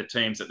that they're the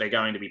teams that they're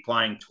going to be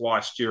playing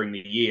twice during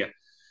the year.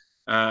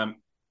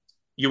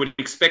 You would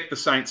expect the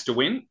Saints to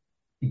win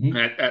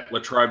at La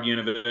Trobe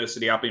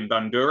University up in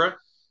Bundoora,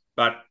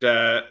 but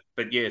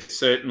yeah,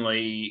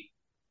 certainly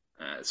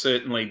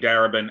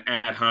Darebin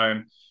at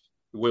home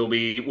will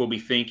be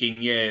thinking,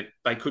 yeah,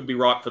 they could be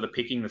ripe for the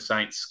picking, the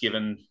Saints,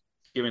 given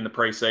the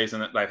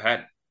pre-season that they've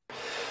had.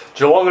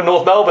 Geelong and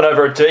North Melbourne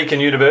over at Deakin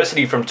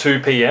University from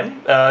 2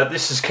 p.m.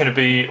 This is going to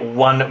be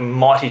one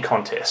mighty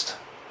contest.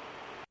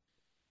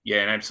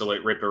 Yeah, an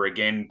absolute ripper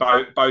again.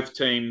 Both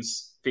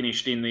teams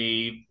finished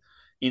in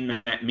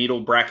that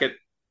middle bracket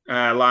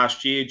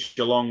last year.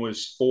 Geelong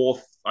was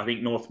 4th. I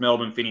think North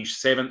Melbourne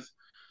finished 7th.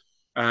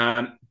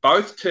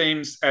 Both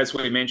teams, as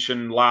we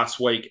mentioned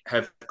last week,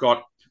 have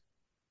got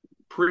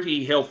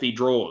pretty healthy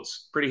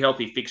draws, pretty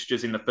healthy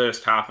fixtures in the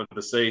first half of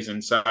the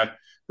season. So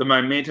the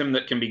momentum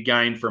that can be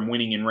gained from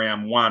winning in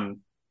round 1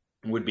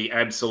 would be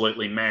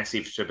absolutely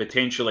massive to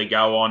potentially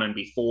go on and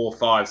be 4,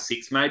 5,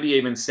 6, maybe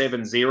even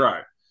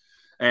 7-0.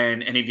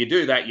 And if you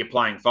do that, you're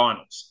playing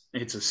finals.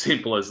 It's as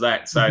simple as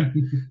that. So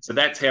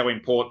that's how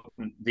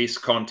important this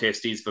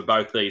contest is for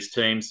both these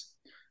teams.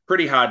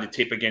 Pretty hard to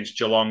tip against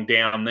Geelong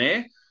down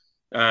there,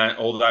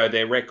 although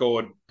their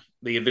record,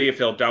 the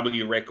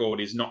VFLW record,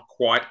 is not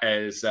quite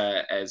as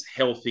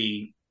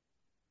healthy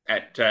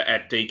at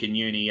Deakin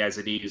Uni as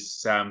it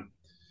is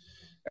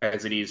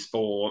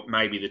for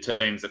maybe the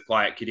teams that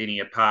play at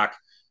Cardinia Park.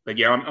 But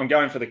yeah, I'm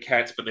going for the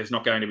Cats, but there's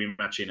not going to be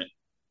much in it.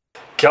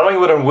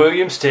 Collingwood and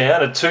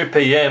Williamstown at 2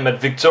 p.m. at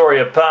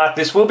Victoria Park.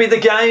 This will be the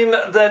game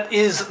that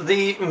is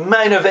the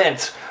main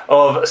event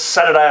of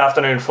Saturday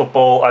afternoon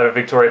football over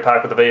Victoria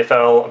Park with the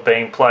VFL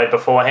being played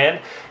beforehand.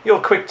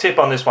 Your quick tip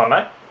on this one,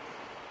 mate?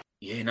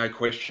 Yeah, no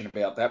question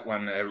about that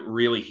one. A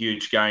really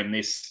huge game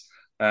this.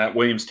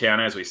 Williamstown,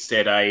 as we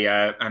said,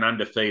 an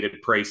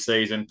undefeated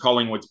pre-season.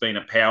 Collingwood's been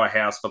a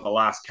powerhouse for the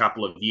last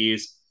couple of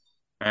years.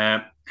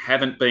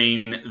 Haven't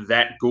been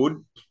that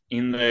good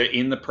in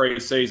the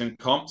pre-season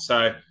comp.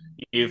 So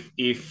if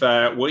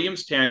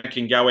Williamstown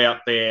can go out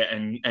there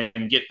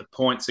and get the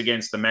points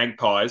against the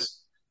Magpies,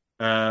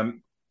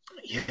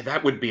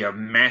 that would be a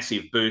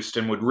massive boost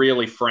and would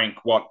really frank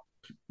what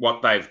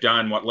they've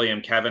done, what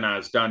Liam Kavanagh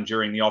has done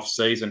during the off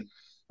season.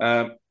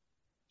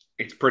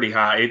 It's pretty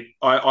hard.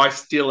 I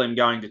still am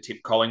going to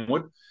tip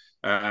Collingwood.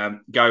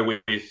 Go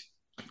with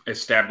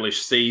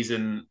established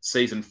season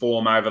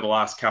form over the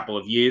last couple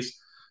of years.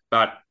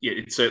 But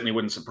it certainly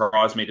wouldn't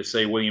surprise me to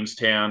see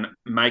Williamstown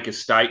make a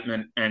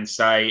statement and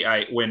say,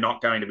 hey, we're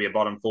not going to be a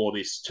bottom four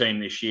this team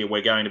this year.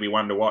 We're going to be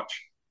one to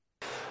watch.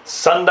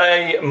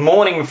 Sunday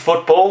morning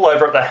football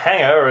over at the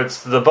Hangar.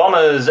 It's the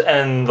Bombers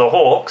and the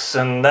Hawks,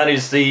 and that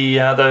is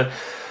the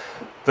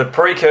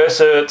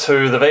precursor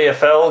to the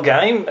VFL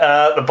game.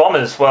 The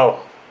Bombers,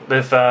 well,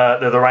 they're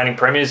the reigning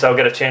premiers. They'll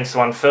get a chance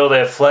to unfurl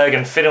their flag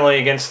and fittingly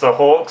against the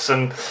Hawks.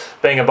 And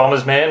being a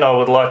Bombers man, I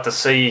would like to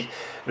see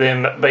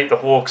them beat the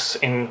Hawks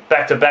in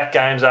back-to-back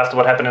games after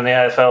what happened in the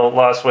AFL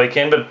last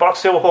weekend. But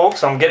Box Hill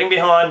Hawks, I'm getting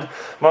behind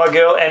my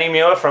girl Annie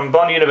Muir from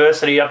Bond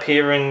University up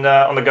here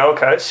on the Gold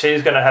Coast.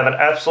 She's going to have an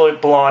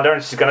absolute blinder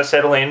and she's going to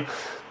settle in.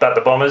 But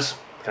the Bombers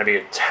are going to be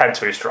a tad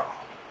too strong.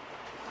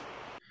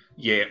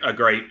 Yeah,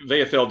 agree.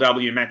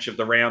 VFLW match of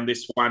the round.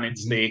 This one,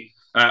 it's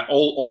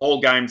all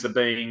games are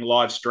being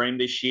live streamed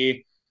this year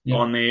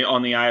on the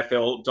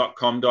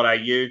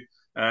AFL.com.au.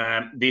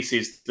 This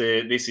is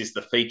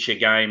the feature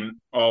game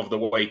of the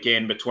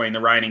weekend between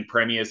the reigning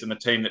premiers and the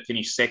team that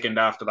finished second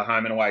after the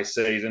home and away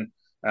season.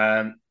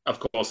 Of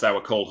course, they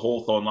were called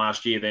Hawthorn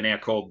last year. They're now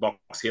called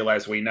Box Hill,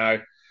 as we know.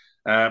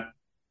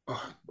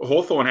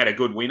 Hawthorn had a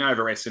good win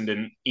over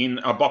Essendon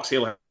Box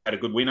Hill had a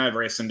good win over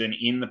Essendon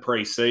in the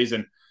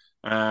pre-season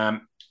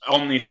on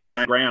the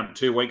ground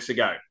 2 weeks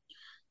ago.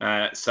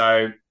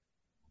 So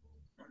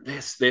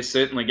they're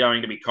certainly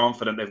going to be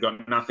confident. They've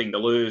got nothing to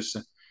lose.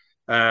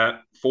 4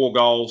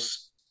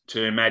 goals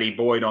to Matty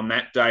Boyd on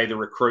that day, the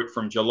recruit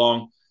from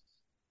Geelong.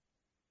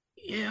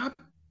 Yeah,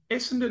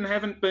 Essendon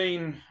haven't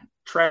been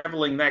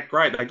travelling that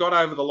great. They got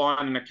over the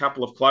line in a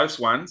couple of close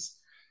ones.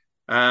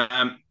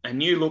 A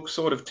new look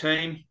sort of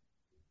team.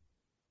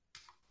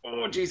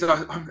 Oh, geez,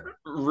 I'm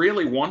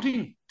really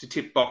wanting to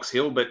tip Box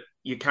Hill, but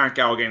you can't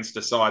go against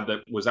a side that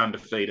was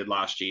undefeated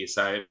last year.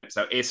 So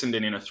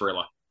Essendon in a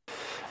thriller.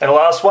 And the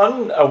last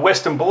one,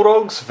 Western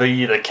Bulldogs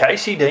v the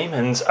Casey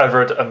Demons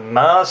over at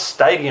Mars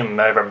Stadium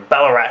over in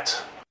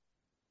Ballarat.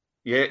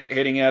 Yeah,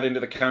 heading out into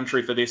the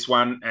country for this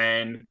one.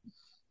 And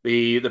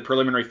the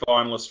preliminary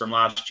finalists from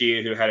last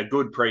year who had a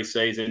good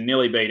pre-season,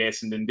 nearly beat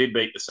Essendon, did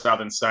beat the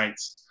Southern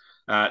Saints.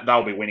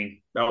 They'll be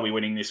winning. They'll be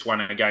winning this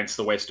one against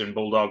the Western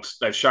Bulldogs.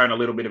 They've shown a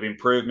little bit of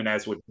improvement,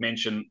 as we've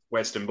mentioned,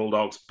 Western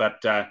Bulldogs,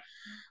 but I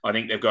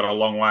think they've got a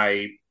long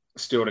way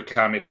still to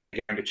come if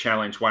they're going to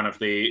challenge one of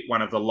the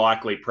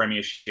likely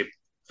premiership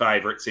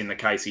favourites in the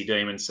Casey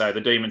Demons. So the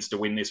Demons to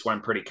win this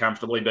one pretty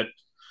comfortably. But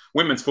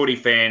women's footy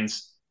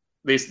fans,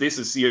 this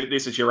is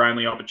your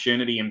only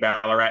opportunity in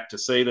Ballarat to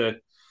see the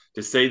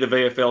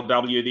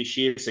VFLW this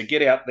year. So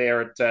get out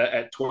there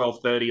at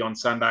 12:30 on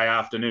Sunday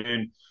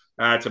afternoon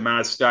to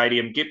Mars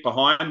Stadium. Get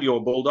behind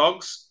your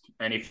Bulldogs,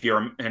 and if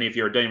you're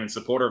a Demon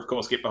supporter, of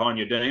course, get behind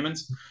your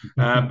Demons.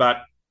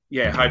 But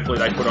yeah, hopefully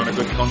they put on a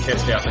good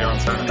contest out there on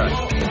Saturday.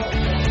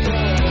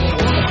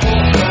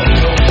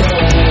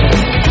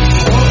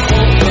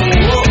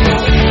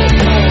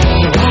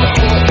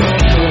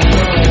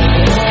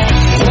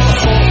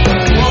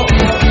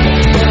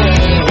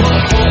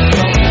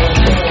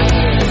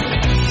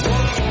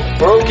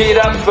 We're all geared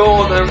up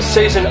for the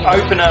season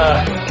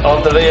opener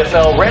of the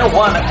VFL Round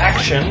 1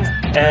 action,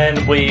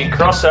 and we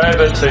cross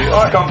over to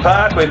Icon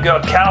Park. We've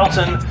got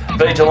Carlton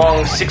v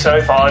Geelong,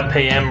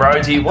 6:05pm.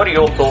 Rhodesy, what are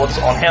your thoughts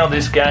on how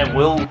this game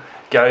will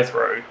go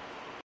through?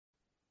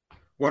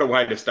 What a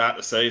way to start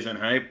the season,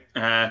 hey?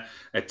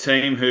 A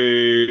team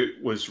who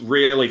was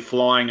really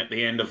flying at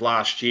the end of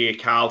last year,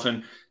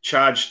 Carlton,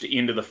 charged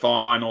into the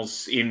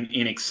finals in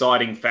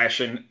exciting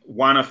fashion,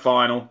 won a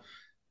final,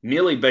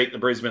 nearly beat the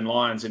Brisbane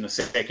Lions in the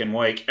second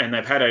week, and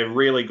they've had a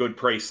really good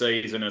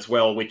pre-season as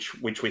well, which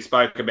we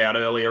spoke about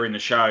earlier in the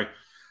show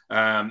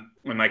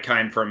when they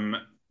came from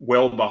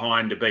well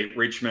behind to beat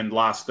Richmond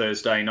last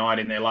Thursday night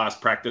in their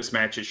last practice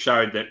match. It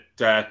showed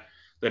that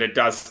it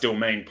does still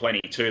mean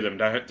plenty to them.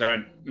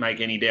 Don't make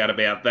any doubt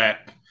about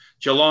that.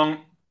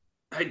 Geelong,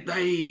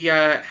 they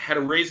had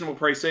a reasonable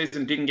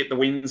pre-season, didn't get the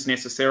wins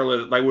necessarily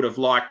that they would have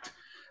liked.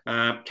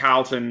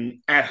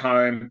 Carlton at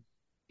home,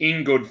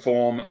 in good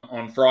form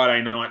on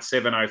Friday night,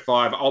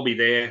 7:05. I'll be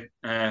there.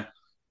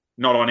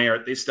 Not on air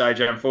at this stage,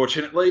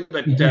 unfortunately,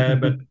 but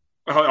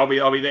I'll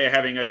be there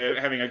having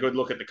a good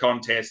look at the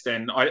contest.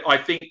 And I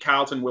think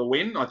Carlton will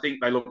win. I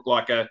think they look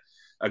like a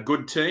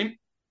good team.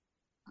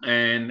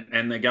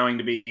 and they're going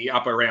to be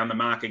up around the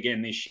mark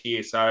again this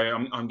year. So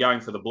I'm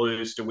going for the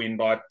Blues to win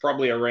by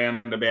probably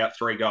around about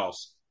 3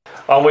 goals.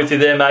 I'm with you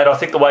there, mate. I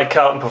think the way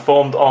Carlton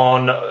performed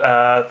on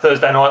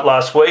Thursday night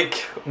last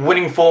week,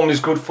 winning form is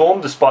good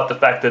form, despite the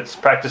fact that it's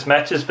practice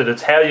matches, but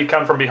it's how you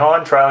come from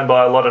behind, trailing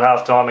by a lot at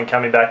half-time and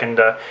coming back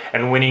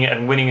and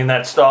winning in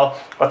that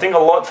style. I think a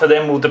lot for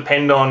them will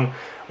depend on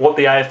what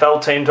the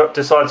AFL team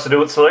decides to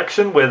do at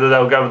selection, whether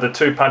they'll go with the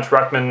two-punch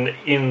ruckman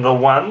in the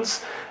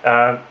ones.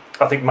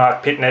 I think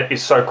Mark Pitnett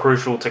is so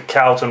crucial to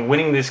Carlton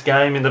winning this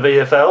game in the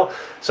VFL.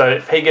 So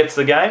if he gets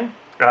the game,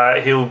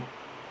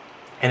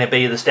 and it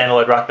be the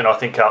standalone ruckman, I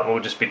think Carlton will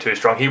just be too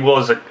strong. He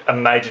was a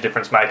major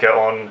difference maker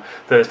on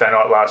Thursday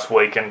night last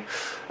week, and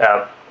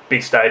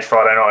big stage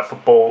Friday night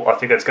football, I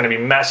think that's going to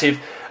be massive.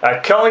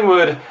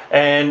 Collingwood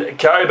and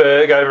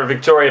Coburg over at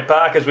Victoria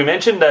Park, as we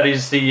mentioned, that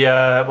is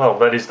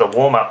the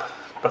warm-up,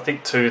 I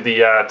think, to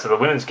the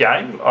women's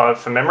game,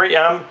 from memory.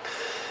 How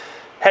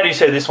do you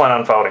see this one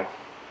unfolding?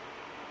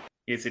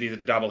 Yes, it is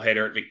a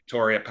doubleheader at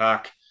Victoria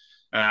Park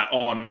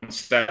on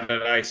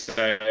Saturday.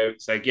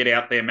 So get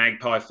out there,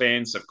 Magpie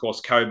fans. Of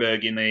course,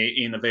 Coburg in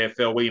the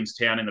VFL,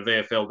 Williamstown in the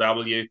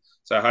VFLW.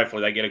 So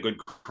hopefully they get a good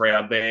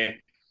crowd there.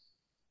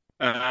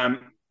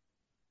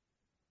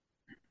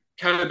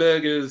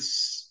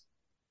 Coburgers,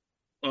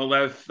 well,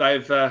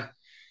 they've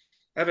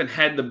haven't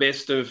had the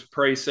best of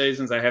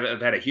pre-seasons. They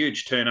have had a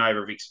huge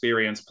turnover of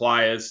experienced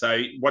players.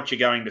 So what you're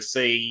going to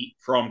see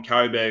from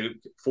Coburg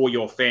for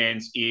your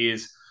fans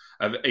is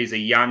a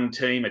young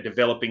team, a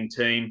developing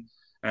team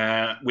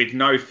with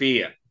no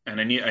fear, and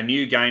a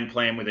new game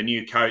plan with a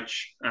new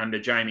coach under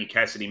Jamie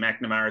Cassidy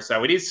McNamara.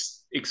 So it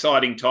is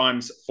exciting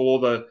times for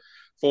the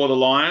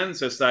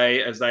Lions as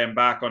they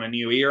embark on a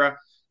new era.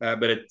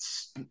 But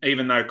it's,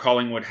 even though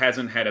Collingwood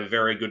hasn't had a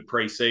very good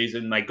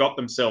pre-season, they got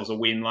themselves a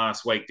win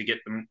last week to get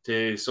them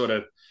to sort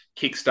of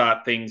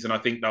kickstart things, and I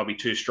think they'll be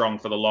too strong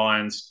for the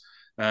Lions,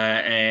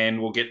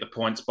 and will get the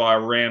points by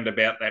around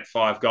about that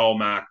 5-goal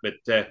mark. But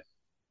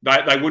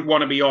they would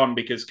want to be on,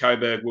 because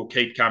Coburg will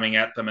keep coming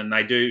at them, and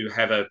they do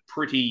have a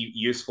pretty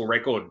useful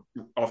record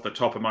off the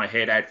top of my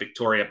head at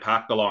Victoria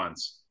Park, the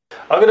Lions.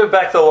 I'm going to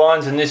back the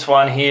Lions in this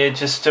one here,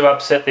 just to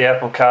upset the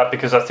apple cart,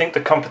 because I think the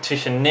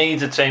competition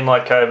needs a team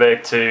like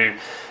Coburg to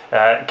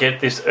get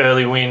this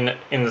early win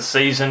in the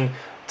season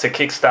to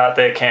kickstart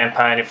their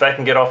campaign. If they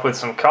can get off with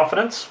some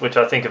confidence, which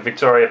I think at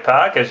Victoria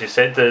Park, as you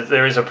said,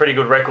 there is a pretty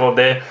good record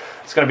there.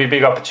 It's going to be a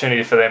big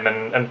opportunity for them,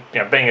 and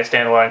being a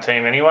standalone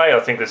team anyway, I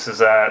think this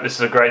is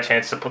a great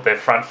chance to put their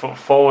front foot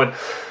forward.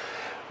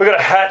 We've got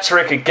a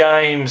hat-trick of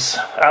games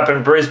up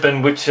in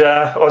Brisbane,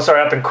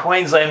 up in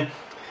Queensland,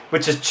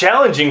 which is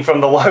challenging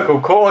from the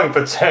local calling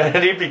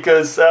fraternity,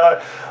 because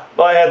I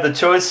had the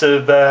choice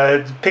of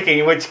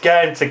picking which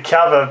game to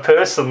cover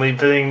personally,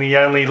 being the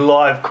only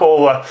live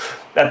caller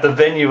at the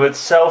venue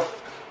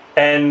itself.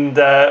 And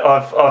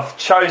I've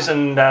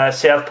chosen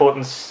Southport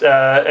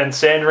and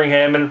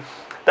Sandringham, and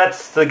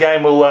that's the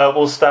game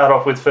we'll start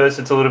off with first.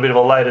 It's a little bit of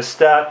a later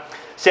start.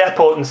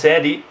 Southport and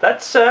Sandy,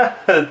 that's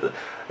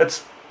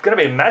it's going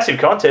to be a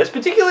massive contest,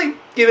 particularly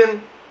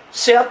given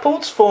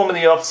Southport's form in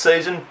the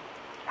off-season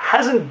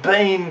hasn't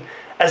been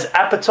as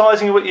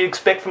appetising as what you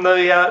expect from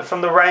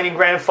the reigning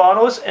grand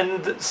finalists,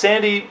 and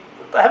Sandy,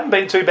 they haven't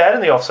been too bad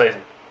in the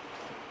off-season.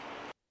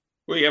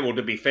 Well, yeah,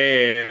 to be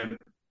fair,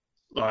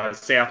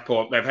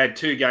 Southport, they've had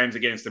 2 games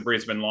against the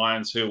Brisbane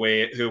Lions, who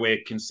we're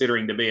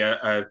considering to be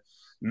a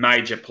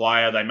major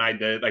player.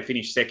 They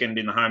finished second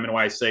in the home and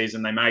away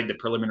season. They made the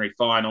preliminary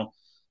final,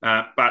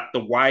 but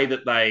the way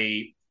that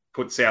they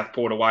put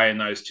Southport away in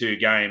those 2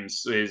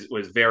 games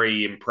was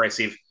very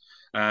impressive.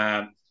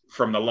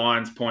 From the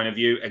Lions' point of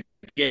view,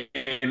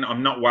 again,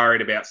 I'm not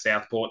worried about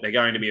Southport. They're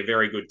going to be a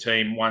very good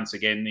team once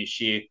again this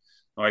year.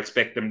 I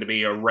expect them to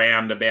be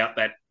around about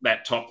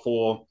that top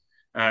 4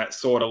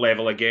 sort of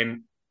level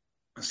again.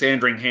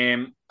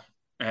 Sandringham,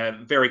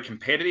 very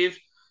competitive.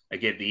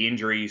 Again, the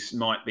injuries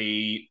might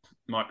be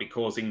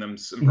causing them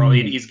some problem.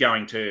 It is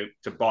going to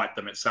bite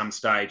them at some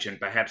stage, and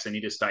perhaps an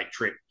interstate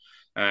trip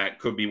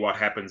could be what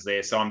happens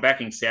there. So I'm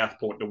backing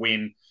Southport to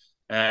win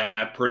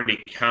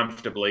pretty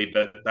comfortably,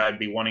 but they'd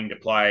be wanting to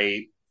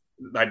play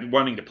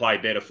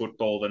better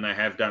football than they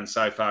have done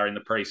so far in the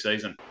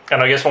pre-season.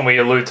 And I guess when we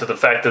allude to the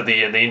fact that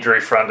the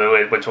injury front,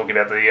 we're talking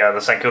about the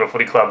St Kilda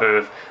Footy Club,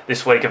 who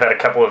this week have had a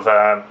couple of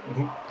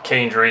key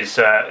injuries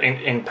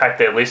impact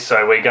their list,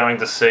 so we're going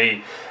to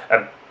see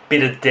a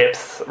bit of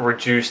depth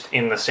reduced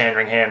in the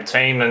Sandringham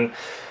team. And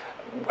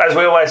as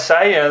we always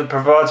say, it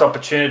provides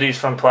opportunities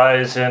from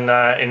players in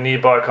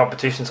nearby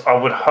competitions. I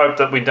would hope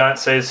that we don't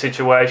see a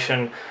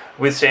situation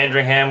with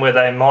Sandringham where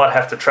they might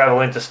have to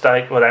travel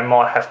interstate, where they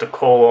might have to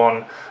call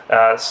on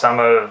some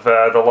of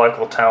the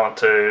local talent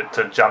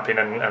to jump in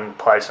and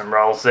play some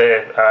roles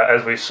there,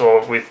 as we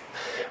saw with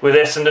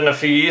Essendon a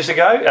few years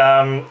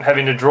ago,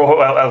 having to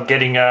draw,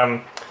 getting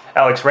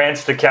Alex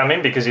Rance to come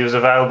in because he was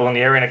available in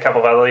the area, and a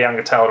couple of other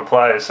younger talented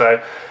players.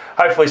 So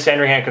hopefully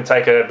Sandringham can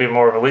take a bit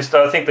more of a list.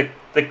 I think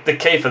the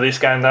key for this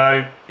game,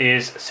 though,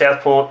 is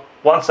Southport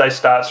once they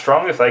start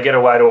strong, if they get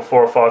away to a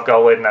 4 or 5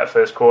 goal lead in that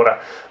first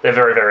quarter, they're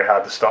very, very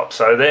hard to stop.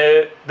 So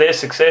their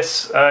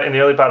success in the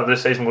early part of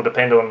this season will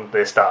depend on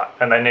their start,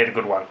 and they need a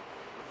good one.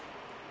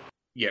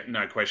 Yeah,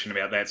 no question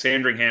about that.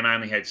 Sandringham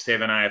only had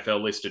 7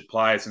 AFL listed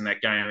players in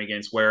that game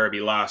against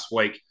Werribee last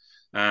week.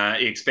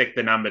 You expect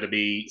the number to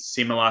be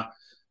similar.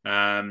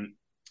 They'll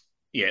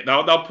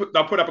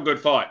put up a good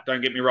fight.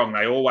 Don't get me wrong;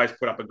 they always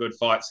put up a good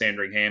fight,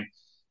 Sandringham.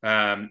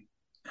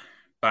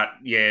 But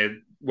yeah,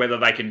 whether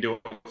they can do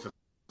it for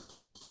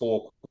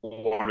 4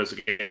 quarters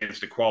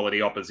against a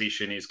quality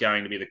opposition is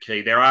going to be the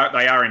key. They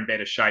are in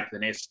better shape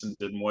than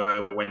Essendon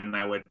were when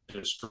they were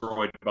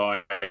destroyed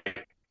by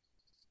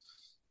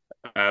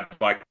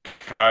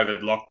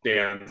COVID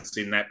lockdowns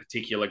in that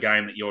particular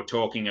game that you're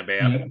talking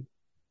about. Yeah.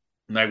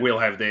 And they will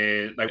have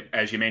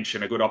as you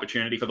mentioned, a good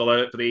opportunity for the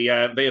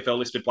VFL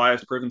listed players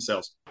to prove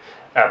themselves.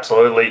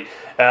 Absolutely.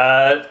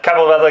 A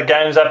couple of other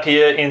games up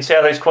here in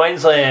southeast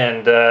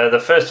Queensland.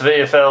 The first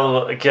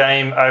VFL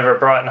game over at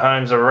Brighton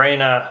Homes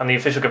Arena on the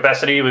official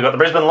capacity. We've got the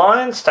Brisbane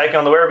Lions taking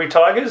on the Werribee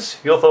Tigers.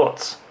 Your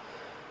thoughts?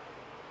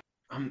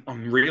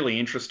 I'm really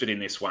interested in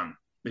this one.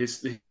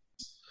 This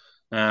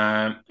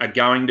are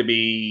going to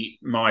be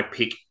my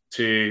pick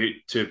to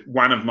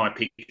one of my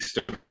picks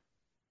to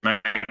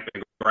make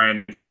the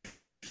grand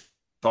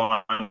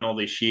final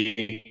this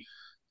year.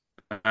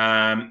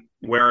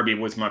 Werribee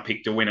was my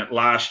pick to win it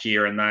last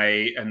year, and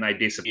they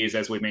disappeared,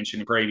 as we mentioned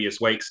in previous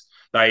weeks.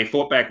 They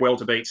fought back well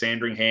to beat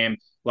Sandringham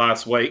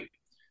last week,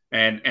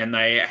 and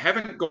they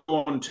haven't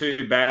gone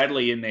too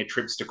badly in their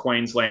trips to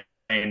Queensland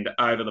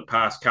over the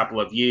past couple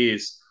of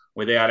years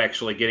without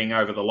actually getting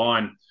over the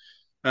line.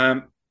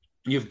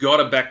 You've got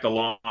to back the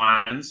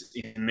Lions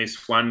in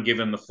this one,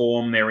 given the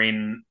form they're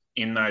in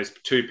those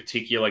 2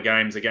 particular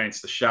games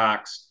against the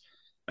Sharks.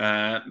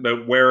 But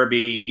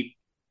Werribee,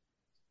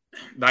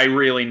 they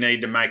really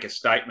need to make a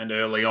statement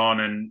early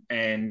on,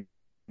 and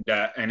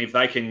if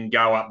they can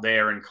go up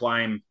there and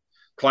claim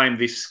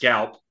this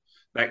scalp,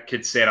 that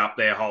could set up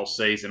their whole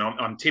season.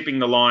 I'm tipping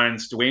the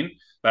Lions to win,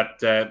 but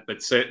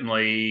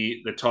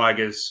certainly the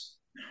Tigers,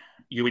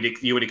 you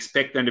would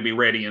expect them to be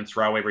ready and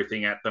throw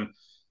everything at them.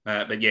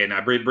 But yeah,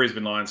 no,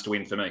 Brisbane Lions to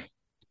win for me.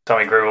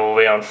 Tommy Grewal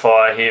will be on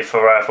fire here for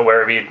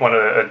Werribee. One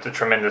of a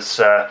tremendous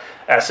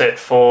asset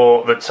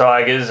for the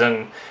Tigers,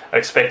 and I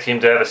expect him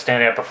to have a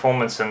standout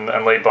performance and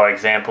lead by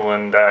example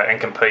and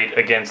compete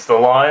against the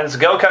Lions.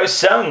 Gold Coast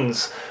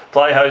Suns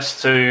play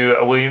host to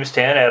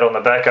Williamstown out on the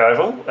back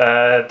oval.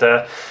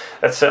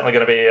 That's certainly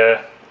going to be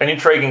an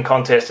intriguing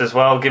contest as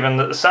well, given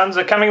that the Suns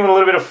are coming with a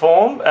little bit of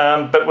form,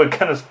 but we're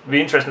going to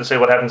be interested to see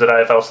what happens at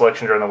AFL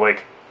selection during the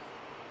week.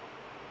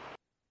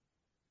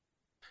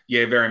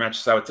 Yeah, very much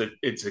so.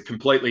 It's a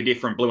completely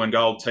different blue and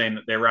gold team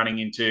that they're running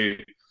into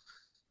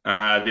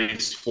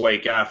this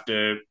week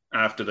after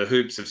the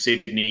hoops of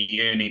Sydney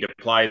Uni to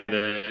play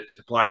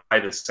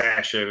the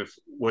sash of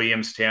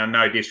Williamstown.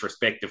 No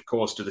disrespect, of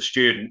course, to the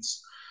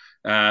students,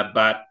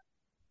 but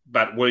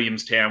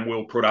Williamstown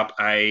will put up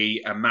a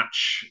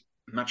much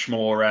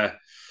more, I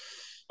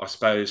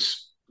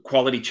suppose,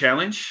 quality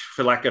challenge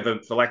for lack of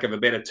a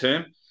better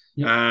term.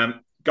 Yep.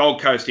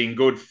 Gold Coast in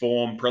good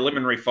form,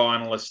 preliminary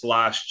finalists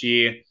last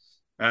year.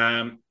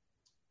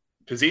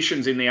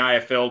 Positions in the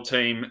AFL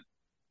team,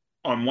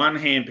 on one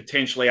hand,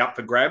 potentially up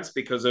for grabs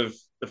because of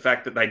the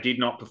fact that they did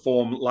not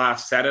perform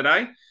last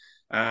Saturday.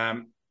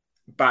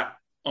 But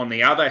on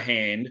the other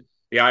hand,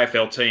 the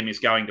AFL team is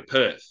going to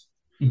Perth.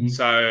 Mm-hmm.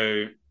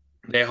 So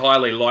they're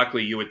highly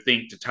likely, you would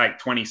think, to take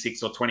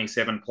 26 or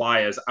 27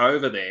 players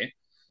over there,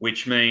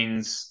 which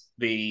means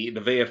the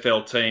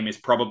VFL team is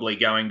probably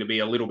going to be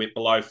a little bit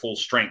below full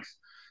strength.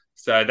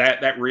 So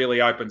that really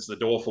opens the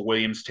door for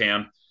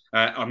Williamstown.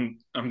 I'm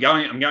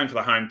going for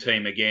the home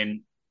team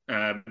again.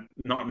 I'm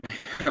not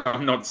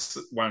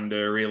one to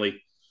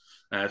really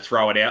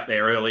throw it out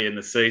there early in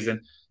the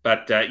season,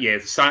 but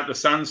the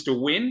Suns to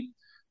win.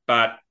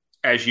 But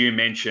as you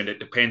mentioned, it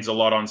depends a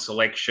lot on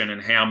selection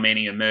and how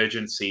many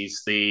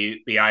emergencies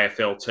the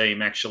AFL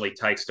team actually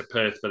takes to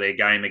Perth for their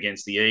game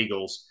against the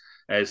Eagles,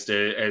 as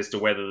to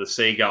whether the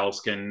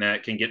Seagulls can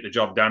get the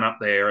job done up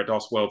there at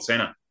Auswald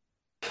Centre.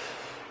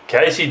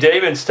 Casey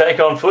Demons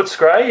take on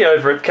Footscray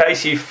over at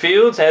Casey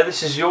Fields. Now,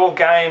 this is your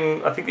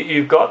game, I think, that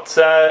you've got.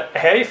 How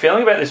are you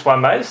feeling about this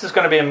one, mate? This is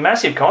going to be a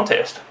massive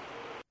contest.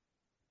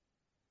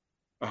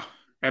 Oh,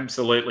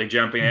 absolutely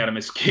jumping out of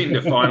my skin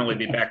to finally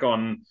be back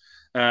on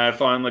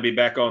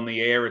the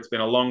air. It's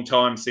been a long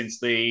time since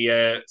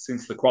the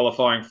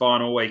qualifying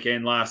final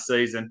weekend last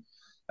season.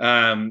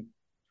 And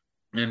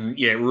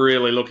yeah,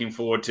 really looking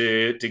forward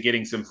to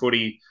getting some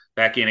footy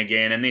back in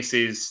again. And this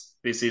is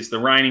the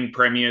reigning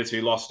premiers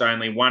who lost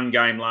only one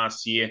game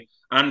last year,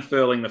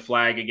 unfurling the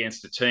flag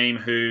against a team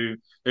who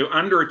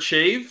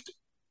underachieved,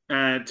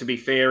 to be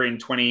fair, in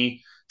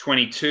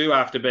 2022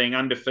 after being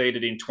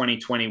undefeated in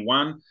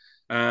 2021.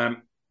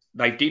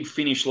 They did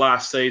finish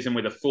last season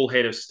with a full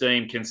head of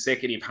steam,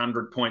 consecutive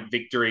 100-point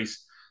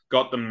victories,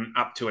 got them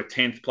up to a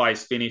 10th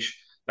place finish.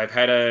 They've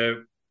had I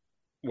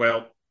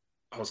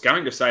was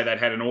going to say they'd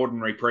had an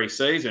ordinary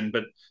pre-season,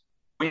 but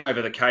win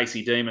over the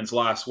Casey Demons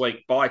last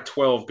week by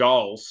 12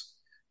 goals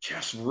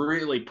just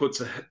really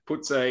puts a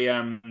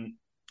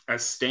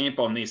stamp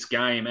on this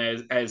game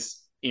as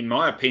in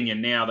my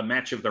opinion now the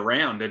match of the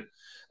round.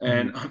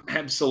 And I'm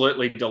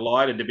absolutely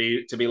delighted to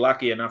be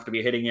lucky enough to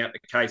be heading out to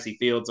Casey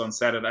Fields on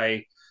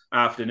Saturday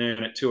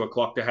afternoon at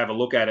 2:00 to have a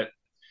look at it.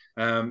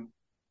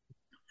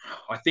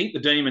 I think the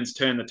Demons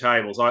turn the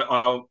tables.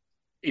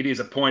 It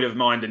is a point of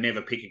mine to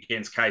never pick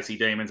against Casey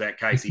Demons at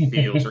Casey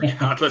Fields,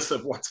 regardless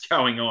of what's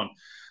going on.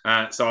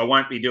 So I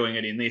won't be doing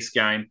it in this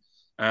game.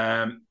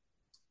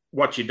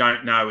 What you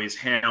don't know is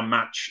how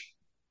much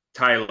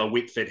Taylor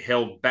Whitford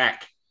held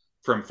back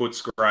from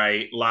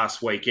Footscray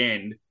last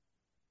weekend,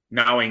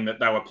 knowing that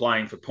they were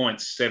playing for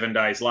points 7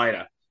 days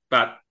later.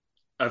 But,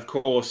 of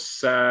course,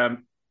 the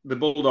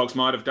Bulldogs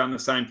might have done the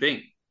same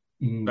thing.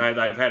 They've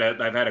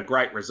had a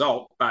great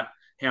result, but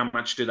how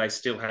much do they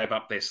still have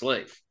up their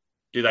sleeve?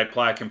 Do they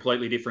play a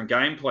completely different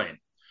game plan?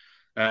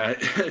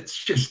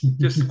 It's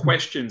just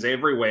questions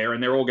everywhere,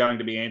 and they're all going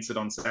to be answered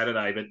on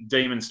Saturday. But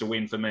Demons to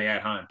win for me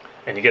at home.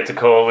 And you get to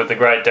call with the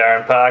great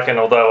Darren Park, and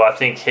although I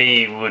think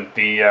he would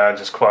be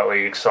just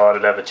quietly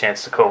excited to have a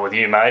chance to call with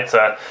you, mate.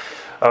 So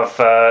I've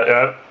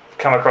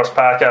come across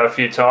Parko a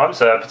few times,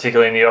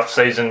 particularly in the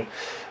off-season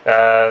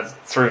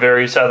through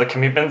various other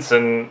commitments,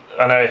 and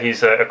I know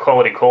he's a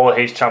quality caller.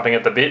 He's chomping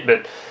at the bit,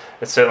 but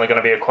it's certainly going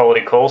to be a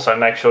quality call, so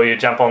make sure you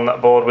jump on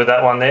board with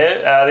that one there.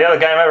 The other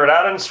game over at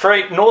Arden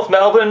Street, North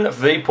Melbourne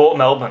v Port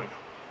Melbourne.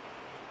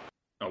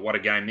 Oh, what a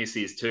game this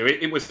is too.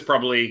 It was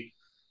probably,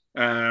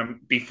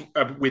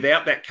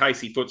 without that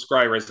Casey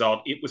Footscray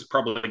result, it was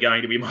probably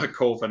going to be my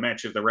call for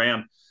match of the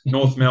round.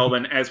 North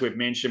Melbourne, as we've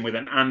mentioned, with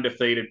an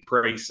undefeated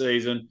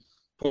pre-season.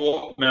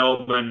 Port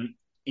Melbourne,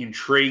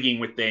 intriguing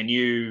with their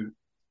new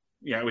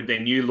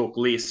look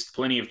list,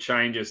 plenty of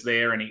changes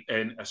there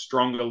and a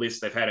stronger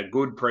list. They've had a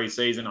good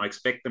pre-season. I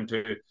expect them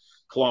to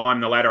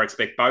climb the ladder. I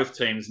expect both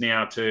teams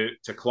now to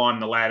climb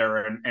the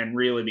ladder and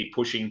really be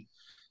pushing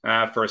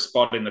for a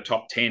spot in the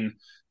top 10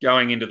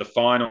 going into the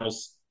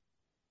finals.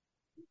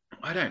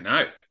 I don't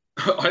know.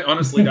 I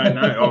honestly don't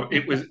know.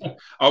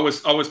 I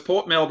was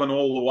Port Melbourne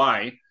all the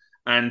way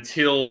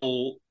until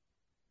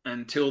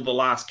the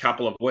last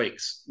couple of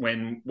weeks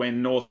when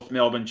North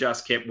Melbourne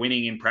just kept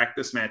winning in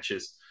practice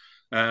matches.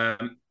 Now,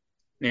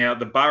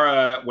 the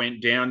Borough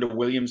went down to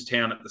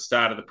Williamstown at the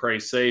start of the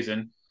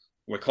pre-season.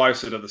 We're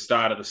closer to the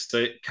start of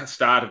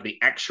the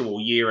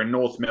actual year, and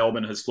North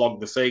Melbourne has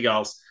flogged the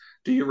Seagulls.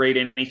 Do you read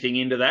anything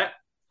into that?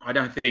 I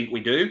don't think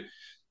we do.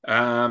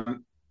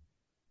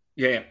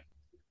 Yeah,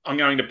 I'm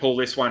going to pull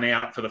this one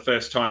out for the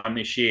first time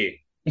this year.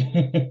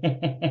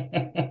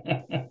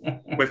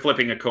 We're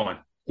flipping a coin.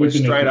 We're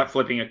straight up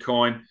flipping a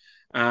coin.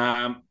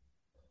 I'm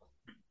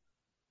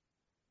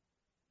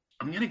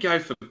going to go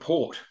for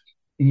Port.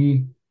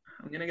 I'm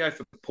going to go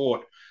for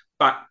Port.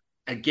 But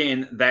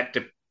again,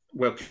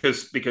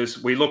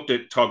 because we looked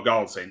at Todd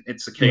Goldstein,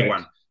 it's the key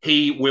one.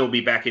 He will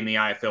be back in the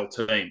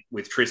AFL team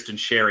with Tristan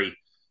Sherry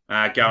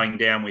going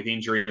down with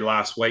injury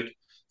last week.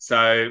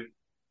 So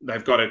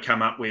they've got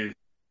to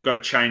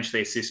change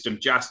their system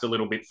just a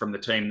little bit from the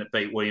team that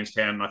beat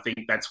Williamstown. And I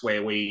think that's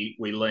where we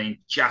lean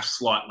just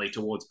slightly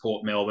towards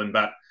Port Melbourne,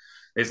 but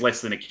there's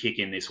less than a kick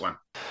in this one.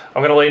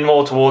 I'm going to lean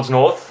more towards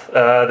North.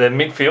 Their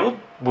midfield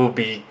will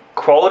be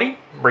quality,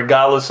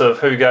 regardless of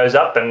who goes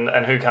up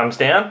and who comes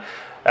down.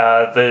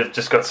 They've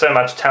just got so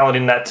much talent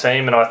in that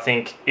team, and I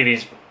think it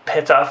is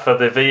better for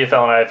the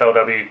VFL and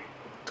AFLW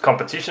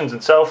competitions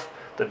itself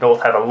that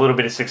North have a little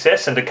bit of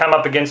success, and to come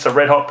up against a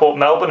red-hot Port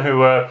Melbourne,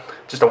 who are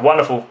just a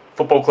wonderful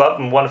football club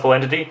and wonderful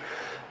entity,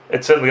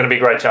 it's certainly going to be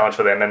a great challenge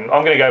for them, and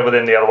I'm going to go with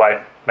them the other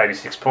way, maybe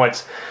 6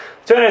 points.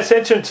 Turn our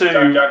attention to...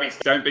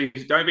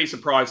 Don't be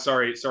surprised.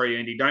 Sorry,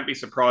 Yeende. Don't be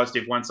surprised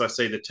if once I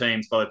see the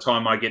teams by the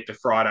time I get to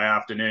Friday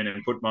afternoon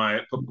and put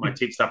my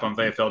tips up on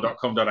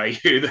VFL.com.au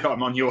that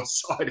I'm on your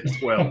side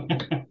as well.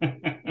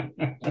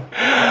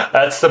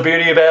 That's the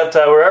beauty about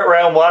we're at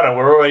round one and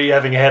we're already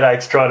having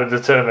headaches trying to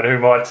determine who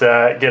might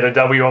get a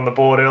W on the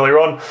board earlier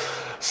on.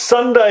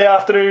 Sunday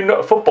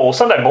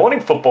morning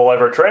football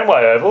over at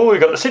Tramway Oval. We've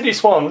got the Sydney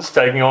Swans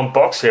taking on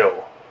Box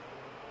Hill.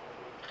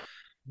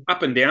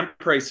 Up and down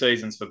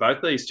pre-seasons for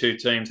both these two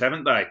teams,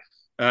 haven't they?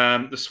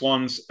 The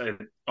Swans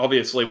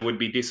obviously would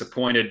be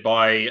disappointed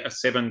by a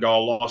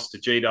 7-goal loss to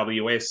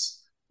GWS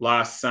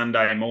last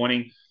Sunday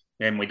morning,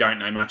 and we don't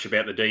know much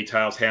about the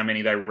details, how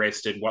many they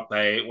rested, what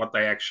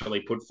they actually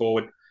put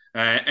forward.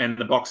 And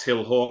the Box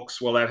Hill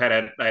Hawks, well, they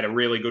had a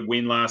really good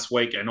win last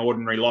week, an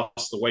ordinary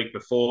loss the week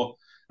before.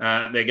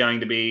 They're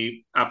going to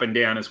be up and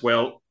down as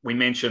well. We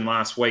mentioned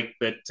last week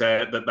that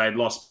they'd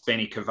lost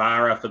Benny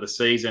Cavara for the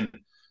season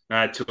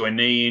to a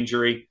knee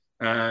injury.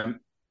 And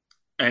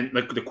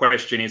the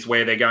question is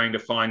where they're going to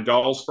find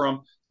goals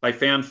from. They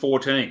found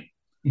 14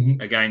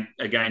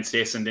 against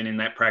Essendon in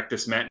that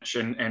practice match,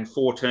 and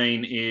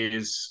 14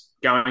 is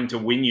going to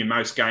win you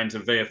most games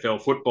of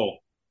VFL football.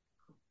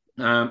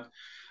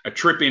 A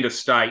trip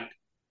interstate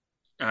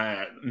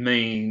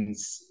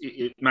means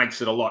it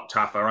makes it a lot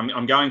tougher.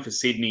 I'm going for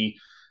Sydney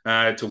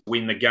to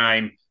win the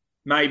game.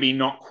 maybe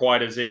not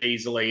quite as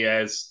easily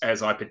as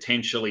I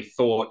potentially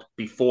thought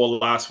before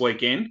last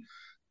weekend.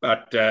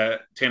 But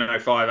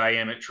 10:05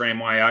 a.m. at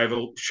Tramway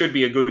Oval should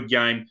be a good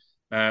game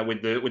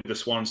with the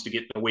Swans to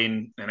get the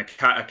win, and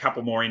a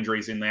couple more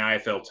injuries in the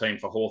AFL team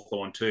for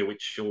Hawthorn too,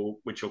 which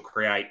will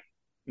create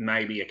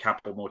maybe a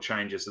couple more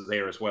changes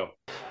there as well.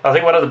 I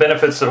think one of the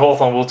benefits that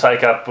Hawthorn will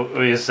take up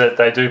is that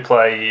they do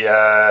play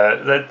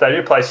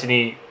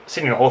Sydney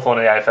and Hawthorn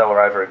in the AFL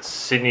are over at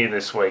Sydney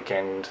this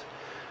weekend.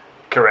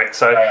 Correct.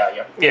 So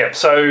yeah.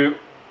 So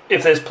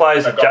if there's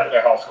players they've got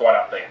their whole squad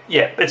up there.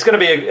 Yeah, it's going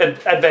to be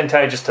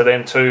advantageous to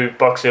them too.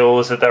 Box Hill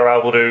is that they're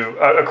able to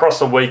across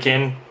the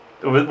weekend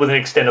with an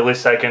extended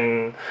list. They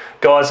can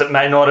guys that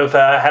may not have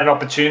had an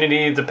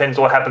opportunity. It depends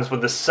what happens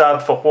with the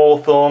sub for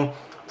Hawthorn.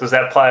 Does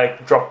that player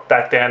drop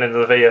back down into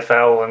the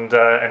VFL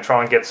and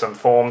try and get some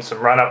form, some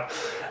run up?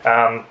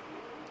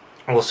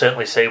 We'll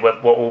certainly see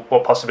what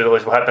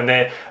possibilities will happen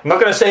there. I'm not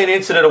going to see an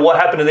incident of what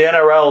happened to the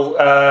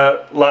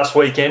NRL last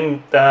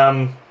weekend.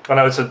 I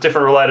know it's a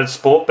different related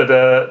sport, but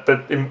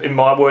in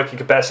my working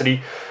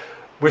capacity,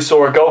 we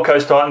saw a Gold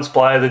Coast Titans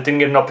player that didn't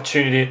get an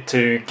opportunity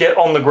to get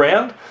on the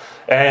ground,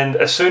 and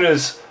as soon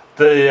as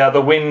the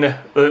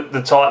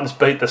Titans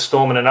beat the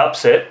Storm in an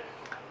upset,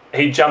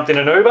 he jumped in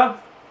an Uber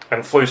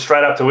and flew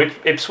straight up to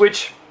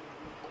Ipswich,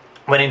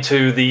 went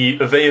into the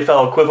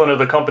VFL equivalent of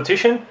the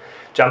competition,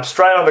 jumped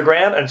straight on the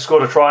ground and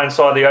scored a try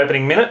inside the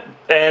opening minute.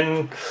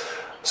 And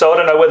so I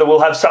don't know whether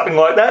we'll have something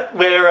like that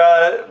where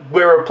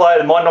a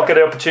player might not get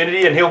an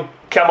opportunity and he'll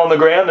come on the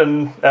ground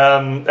and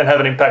have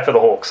an impact for the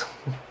Hawks.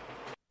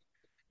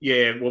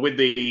 Yeah, well, with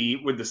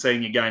the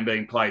senior game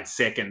being played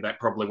second, that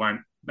probably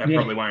won't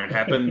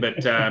happen.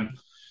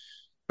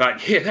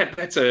 But yeah,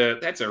 that's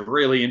a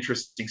really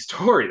interesting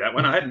story. That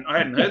one I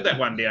hadn't heard that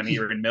one down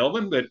here in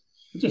Melbourne. But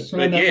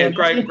yeah,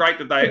 great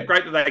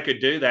that they could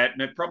do that,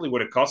 and it probably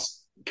would have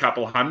cost a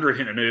couple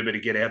hundred in an Uber to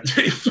get out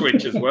to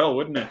Ipswich as well,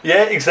 wouldn't it?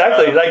 Yeah,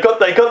 exactly. They got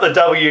the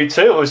W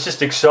too. It was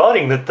just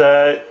exciting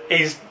that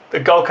he's the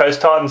Gold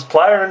Coast Titans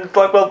player, and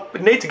like, well, we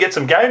need to get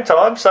some game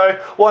time, so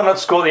why not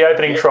score the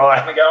opening try?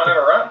 Have to go and have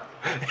a run.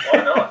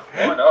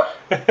 Why not?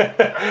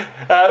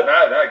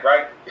 No,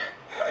 great.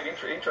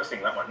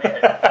 Interesting, that one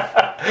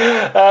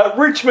there.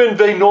 Richmond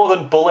v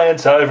Northern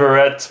Bullants over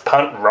at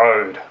Punt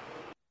Road.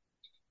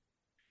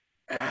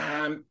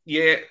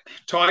 Yeah,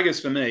 Tigers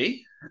for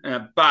me.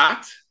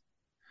 But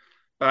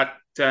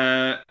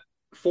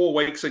 4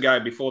 weeks ago,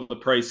 before the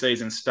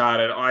pre-season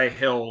started, I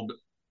held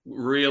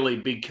really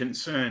big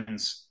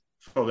concerns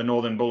for the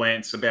Northern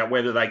Bullants about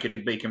whether they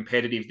could be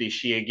competitive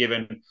this year,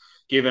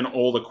 given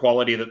all the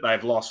quality that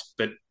they've lost.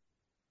 But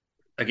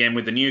again,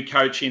 with the new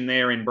coach in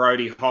there in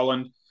Brodie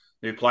Holland,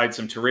 who played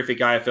some terrific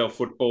AFL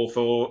football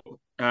for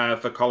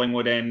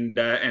Collingwood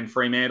and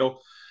Fremantle.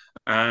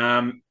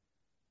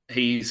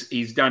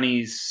 He's done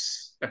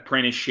his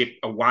apprenticeship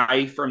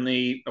away from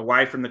the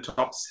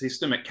top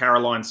system at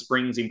Caroline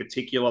Springs in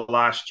particular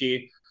last year.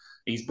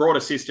 He's brought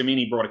a system in.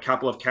 He brought a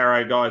couple of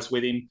Caro guys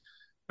with him,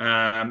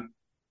 and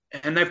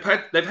they've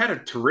had a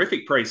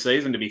terrific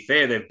pre-season. To be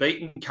fair, they've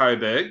beaten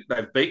Coburg,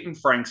 they've beaten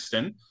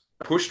Frankston,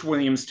 pushed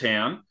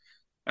Williamstown.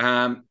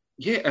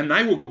 Yeah, and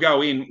they will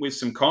go in with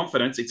some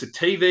confidence. It's a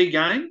TV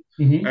game,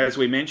 as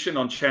we mentioned,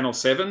 on Channel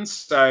 7.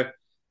 So,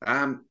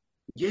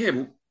 yeah,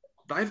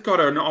 they've got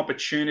an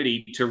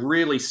opportunity to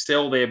really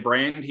sell their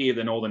brand here,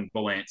 the Northern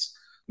Bullants.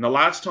 And the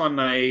last time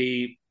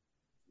they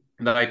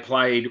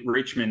played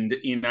Richmond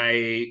in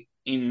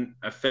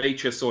a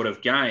feature sort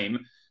of game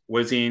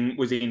was in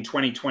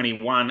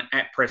 2021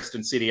 at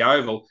Preston City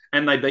Oval,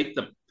 and they beat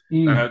them.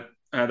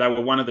 They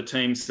were one of the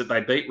teams that they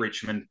beat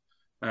Richmond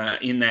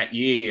in that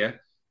year.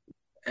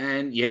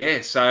 And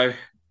yeah, so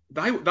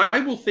they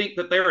will think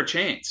that they're a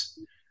chance,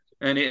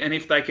 and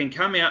if they can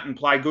come out and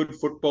play good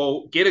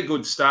football, get a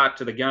good start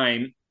to the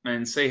game,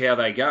 and see how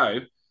they go.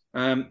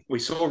 We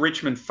saw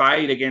Richmond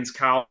fade against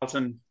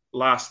Carlton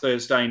last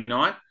Thursday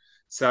night,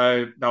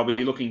 so they'll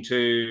be looking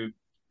to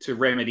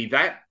remedy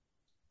that.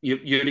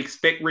 You'd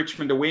expect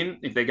Richmond to win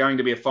if they're going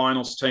to be a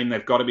finals team.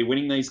 They've got to be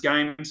winning these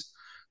games,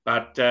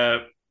 but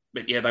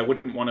yeah, they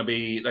wouldn't want to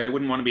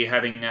be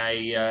having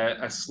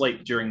a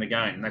sleep during the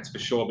game. That's for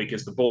sure,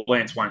 because the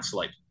Bullants won't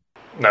sleep.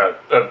 No,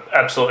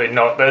 absolutely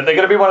not. They're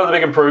going to be one of the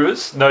big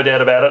improvers, no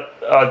doubt about it.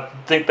 I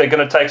think they're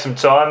going to take some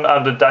time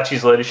under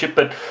Dutchy's leadership,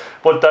 but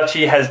what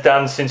Dutchy has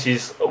done since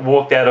he's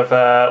walked out of,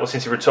 or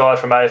since he retired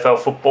from AFL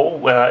football,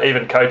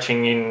 even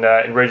coaching in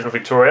regional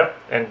Victoria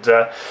and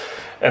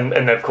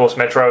of course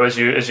Metro, as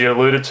you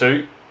alluded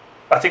to,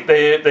 I think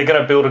they're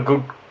going to build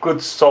a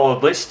good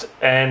solid list,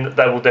 and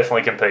they will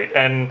definitely compete.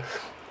 And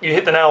you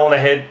hit the nail on the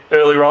head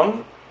earlier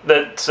on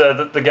that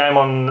the game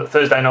on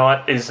Thursday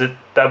night is that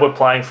they were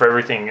playing for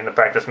everything in the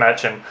practice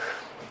match, and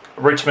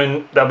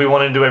Richmond, they'll be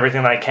wanting to do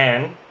everything they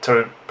can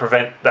to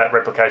prevent that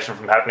replication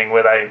from happening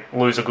where they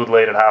lose a good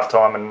lead at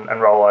halftime and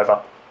roll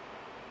over.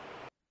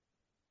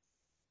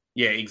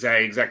 Yeah,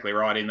 exactly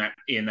right in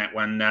that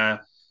one.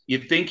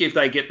 You'd think if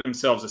they get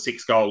themselves a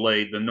 6-goal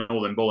lead, the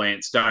Northern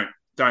Bullants don't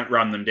don't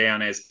run them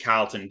down as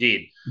Carlton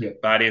did. Yeah.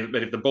 But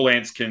if the Bull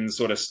Ants can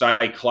sort of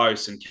stay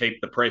close and keep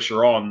the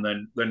pressure on,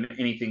 then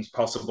anything's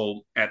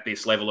possible at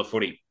this level of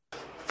footy.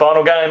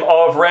 Final game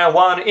of round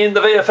 1 in the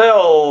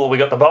VFL. We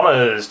got the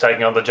Bombers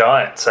taking on the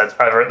Giants. That's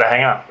over at the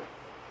Hangar.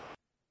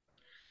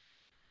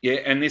 Yeah,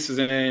 and this is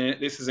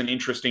an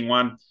interesting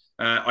one.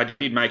 I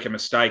did make a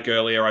mistake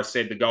earlier. I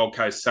said the Gold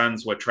Coast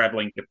Suns were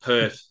travelling to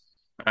Perth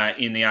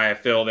in the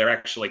AFL. They're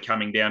actually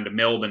coming down to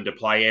Melbourne to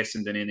play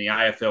Essendon in the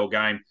AFL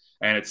game,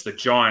 and it's the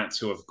Giants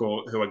who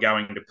are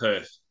going to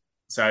Perth.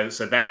 So it's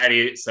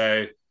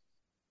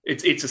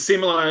a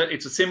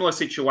similar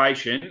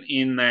situation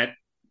in that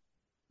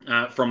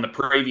from the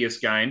previous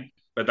game,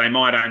 but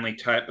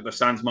the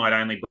Suns might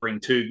only bring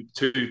two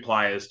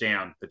players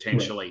down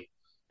potentially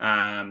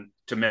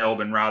to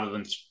Melbourne rather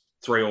than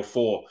 3 or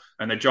 4,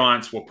 and the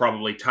Giants will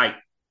probably take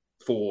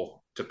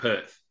 4 to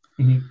Perth,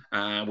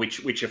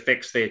 which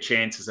affects their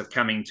chances of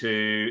coming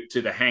to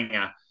the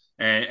Hangar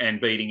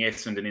and beating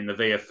Essendon in the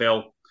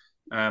VFL.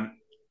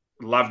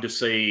 Love to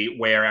see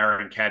where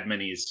Aaron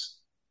Cadman is,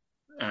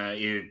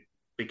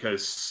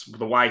 because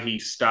the way he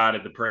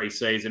started the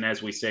pre-season,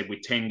 as we said,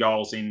 with 10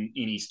 goals in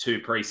his 2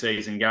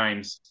 pre-season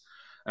games,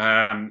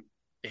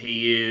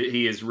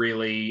 he is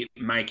really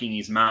making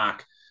his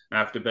mark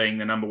after being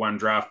the number 1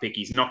 draft pick.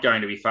 He's not going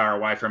to be far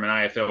away from an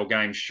AFL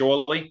game,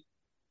 surely.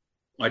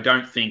 I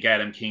don't think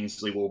Adam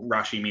Kingsley will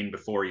rush him in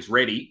before he's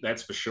ready,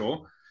 that's for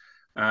sure.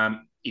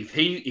 If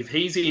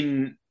he's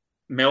in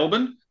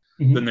Melbourne,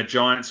 then the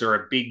Giants are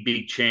a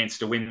big chance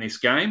to win this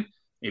game.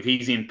 If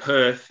he's in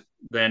Perth,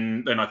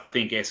 then I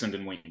think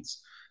Essendon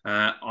wins.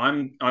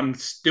 I'm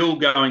still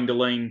going to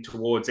lean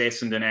towards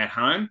Essendon at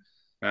home.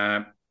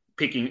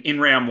 Picking in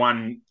round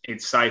 1,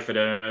 it's safer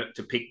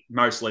to pick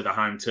mostly the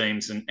home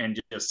teams and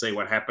just see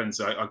what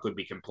happens. I could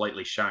be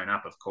completely shown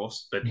up, of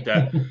course, but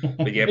yeah,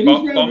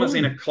 Bombers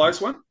in a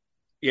close one.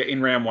 Yeah,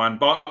 in round 1,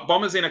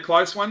 Bombers in a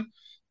close one,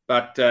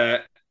 but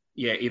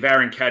yeah, if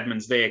Aaron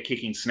Cadman's there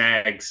kicking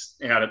snags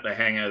out at the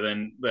Hangar,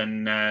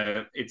 then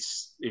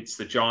it's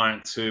the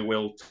Giants who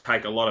will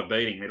take a lot of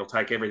beating. It'll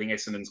take everything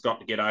Essendon's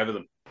got to get over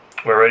them.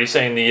 We're already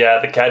seeing the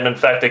Cadman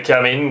factor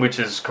come in, which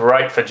is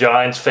great for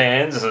Giants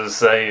fans as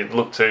they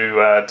look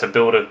to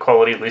build a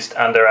quality list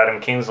under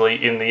Adam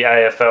Kingsley in the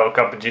AFL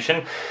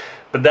competition.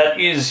 But that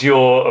is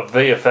your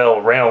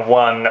VFL Round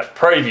 1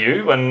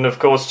 preview. And, of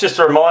course, just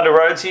a reminder,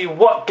 Rhodesy,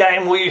 what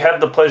game will you have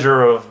the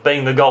pleasure of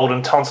being the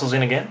Golden Tonsils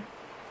in again?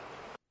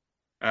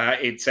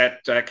 It's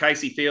at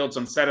Casey Fields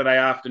on Saturday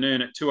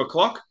afternoon at 2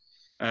 o'clock.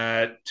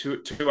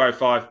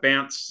 2:05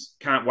 bounce.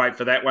 Can't wait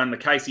for that one. The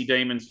Casey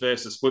Demons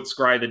versus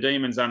Footscray. The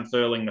Demons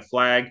unfurling the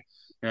flag.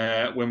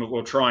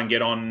 We'll try and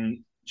get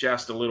on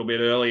just a little bit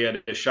earlier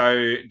to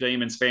show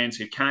Demons fans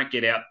who can't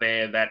get out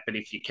there that, but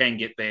if you can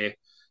get there,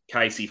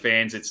 Casey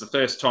fans, it's the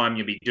first time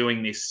you'll be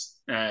doing this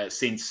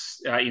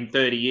since in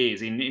 30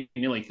 years, in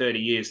nearly 30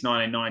 years.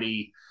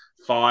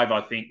 1995,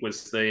 I think,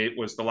 was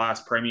the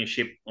last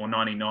premiership, or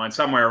 99,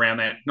 somewhere around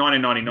that.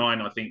 1999,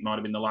 I think, might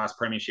have been the last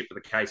premiership for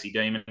the Casey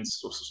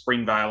Demons, or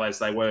Springvale as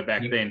they were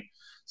back then.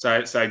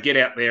 So get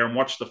out there and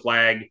watch the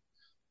flag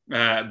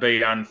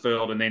be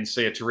unfurled, and then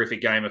see a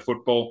terrific game of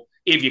football.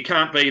 If you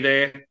can't be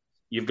there,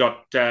 you've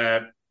got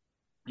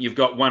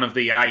one of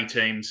the A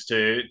teams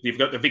you've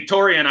got the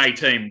Victorian A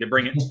team to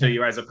bring it to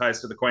you, as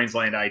opposed to the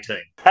Queensland A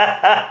team.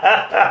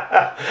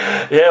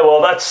 Yeah,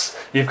 well,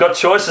 you've got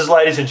choices,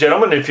 ladies and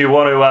gentlemen. If you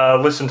want to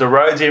listen to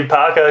Rhodes and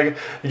Parker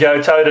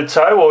go toe to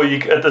toe, or you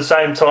at the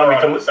same time,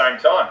 at the same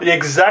time.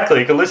 Exactly,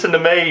 you can listen to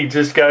me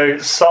just go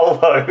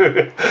solo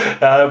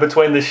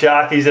between the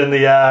Sharkies and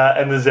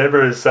the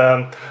Zebras.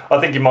 I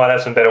think you might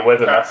have some better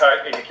weather.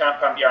 If you can't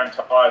pump your own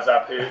tyres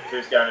up,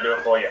 who's going to do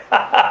it for you?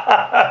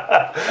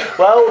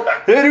 Well,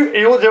 do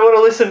you want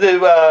to listen to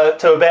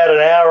about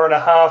an hour and a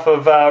half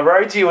of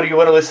Rhodesy, or do you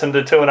want to listen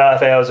to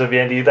 2.5 hours of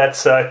Yeend?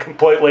 That's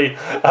completely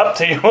up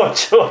to your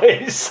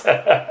choice.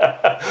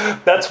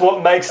 That's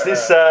what makes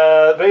this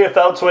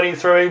VFL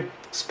 23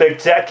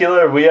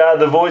 spectacular. We are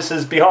the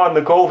voices behind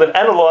the call that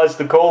analyse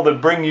the call, that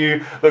bring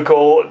you the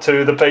call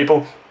to the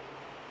people.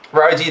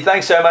 Rhodesy,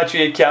 thanks so much for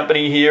your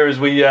company here as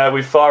we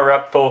fire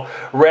up for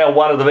round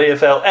 1 of the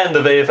VFL and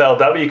the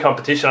VFLW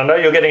competition. I know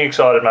you're getting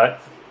excited, mate.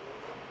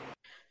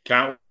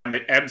 Can't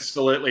wait.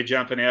 Absolutely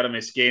jumping out of my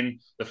skin.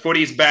 The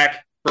footy's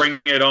back. Bring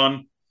it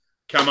on.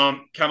 Come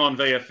on,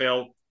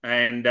 VFL.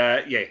 And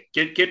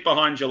get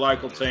behind your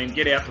local team.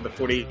 Get out to the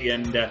footy.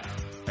 And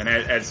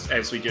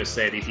as we just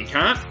said, if you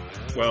can't,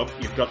 well,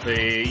 you've got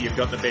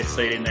the best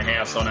seat in the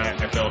house on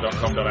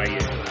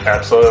afl.com.au.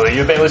 Absolutely.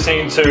 You've been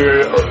listening to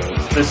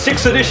the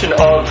 6th edition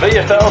of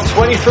VFL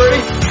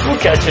 23. We'll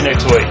catch you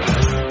next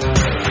week.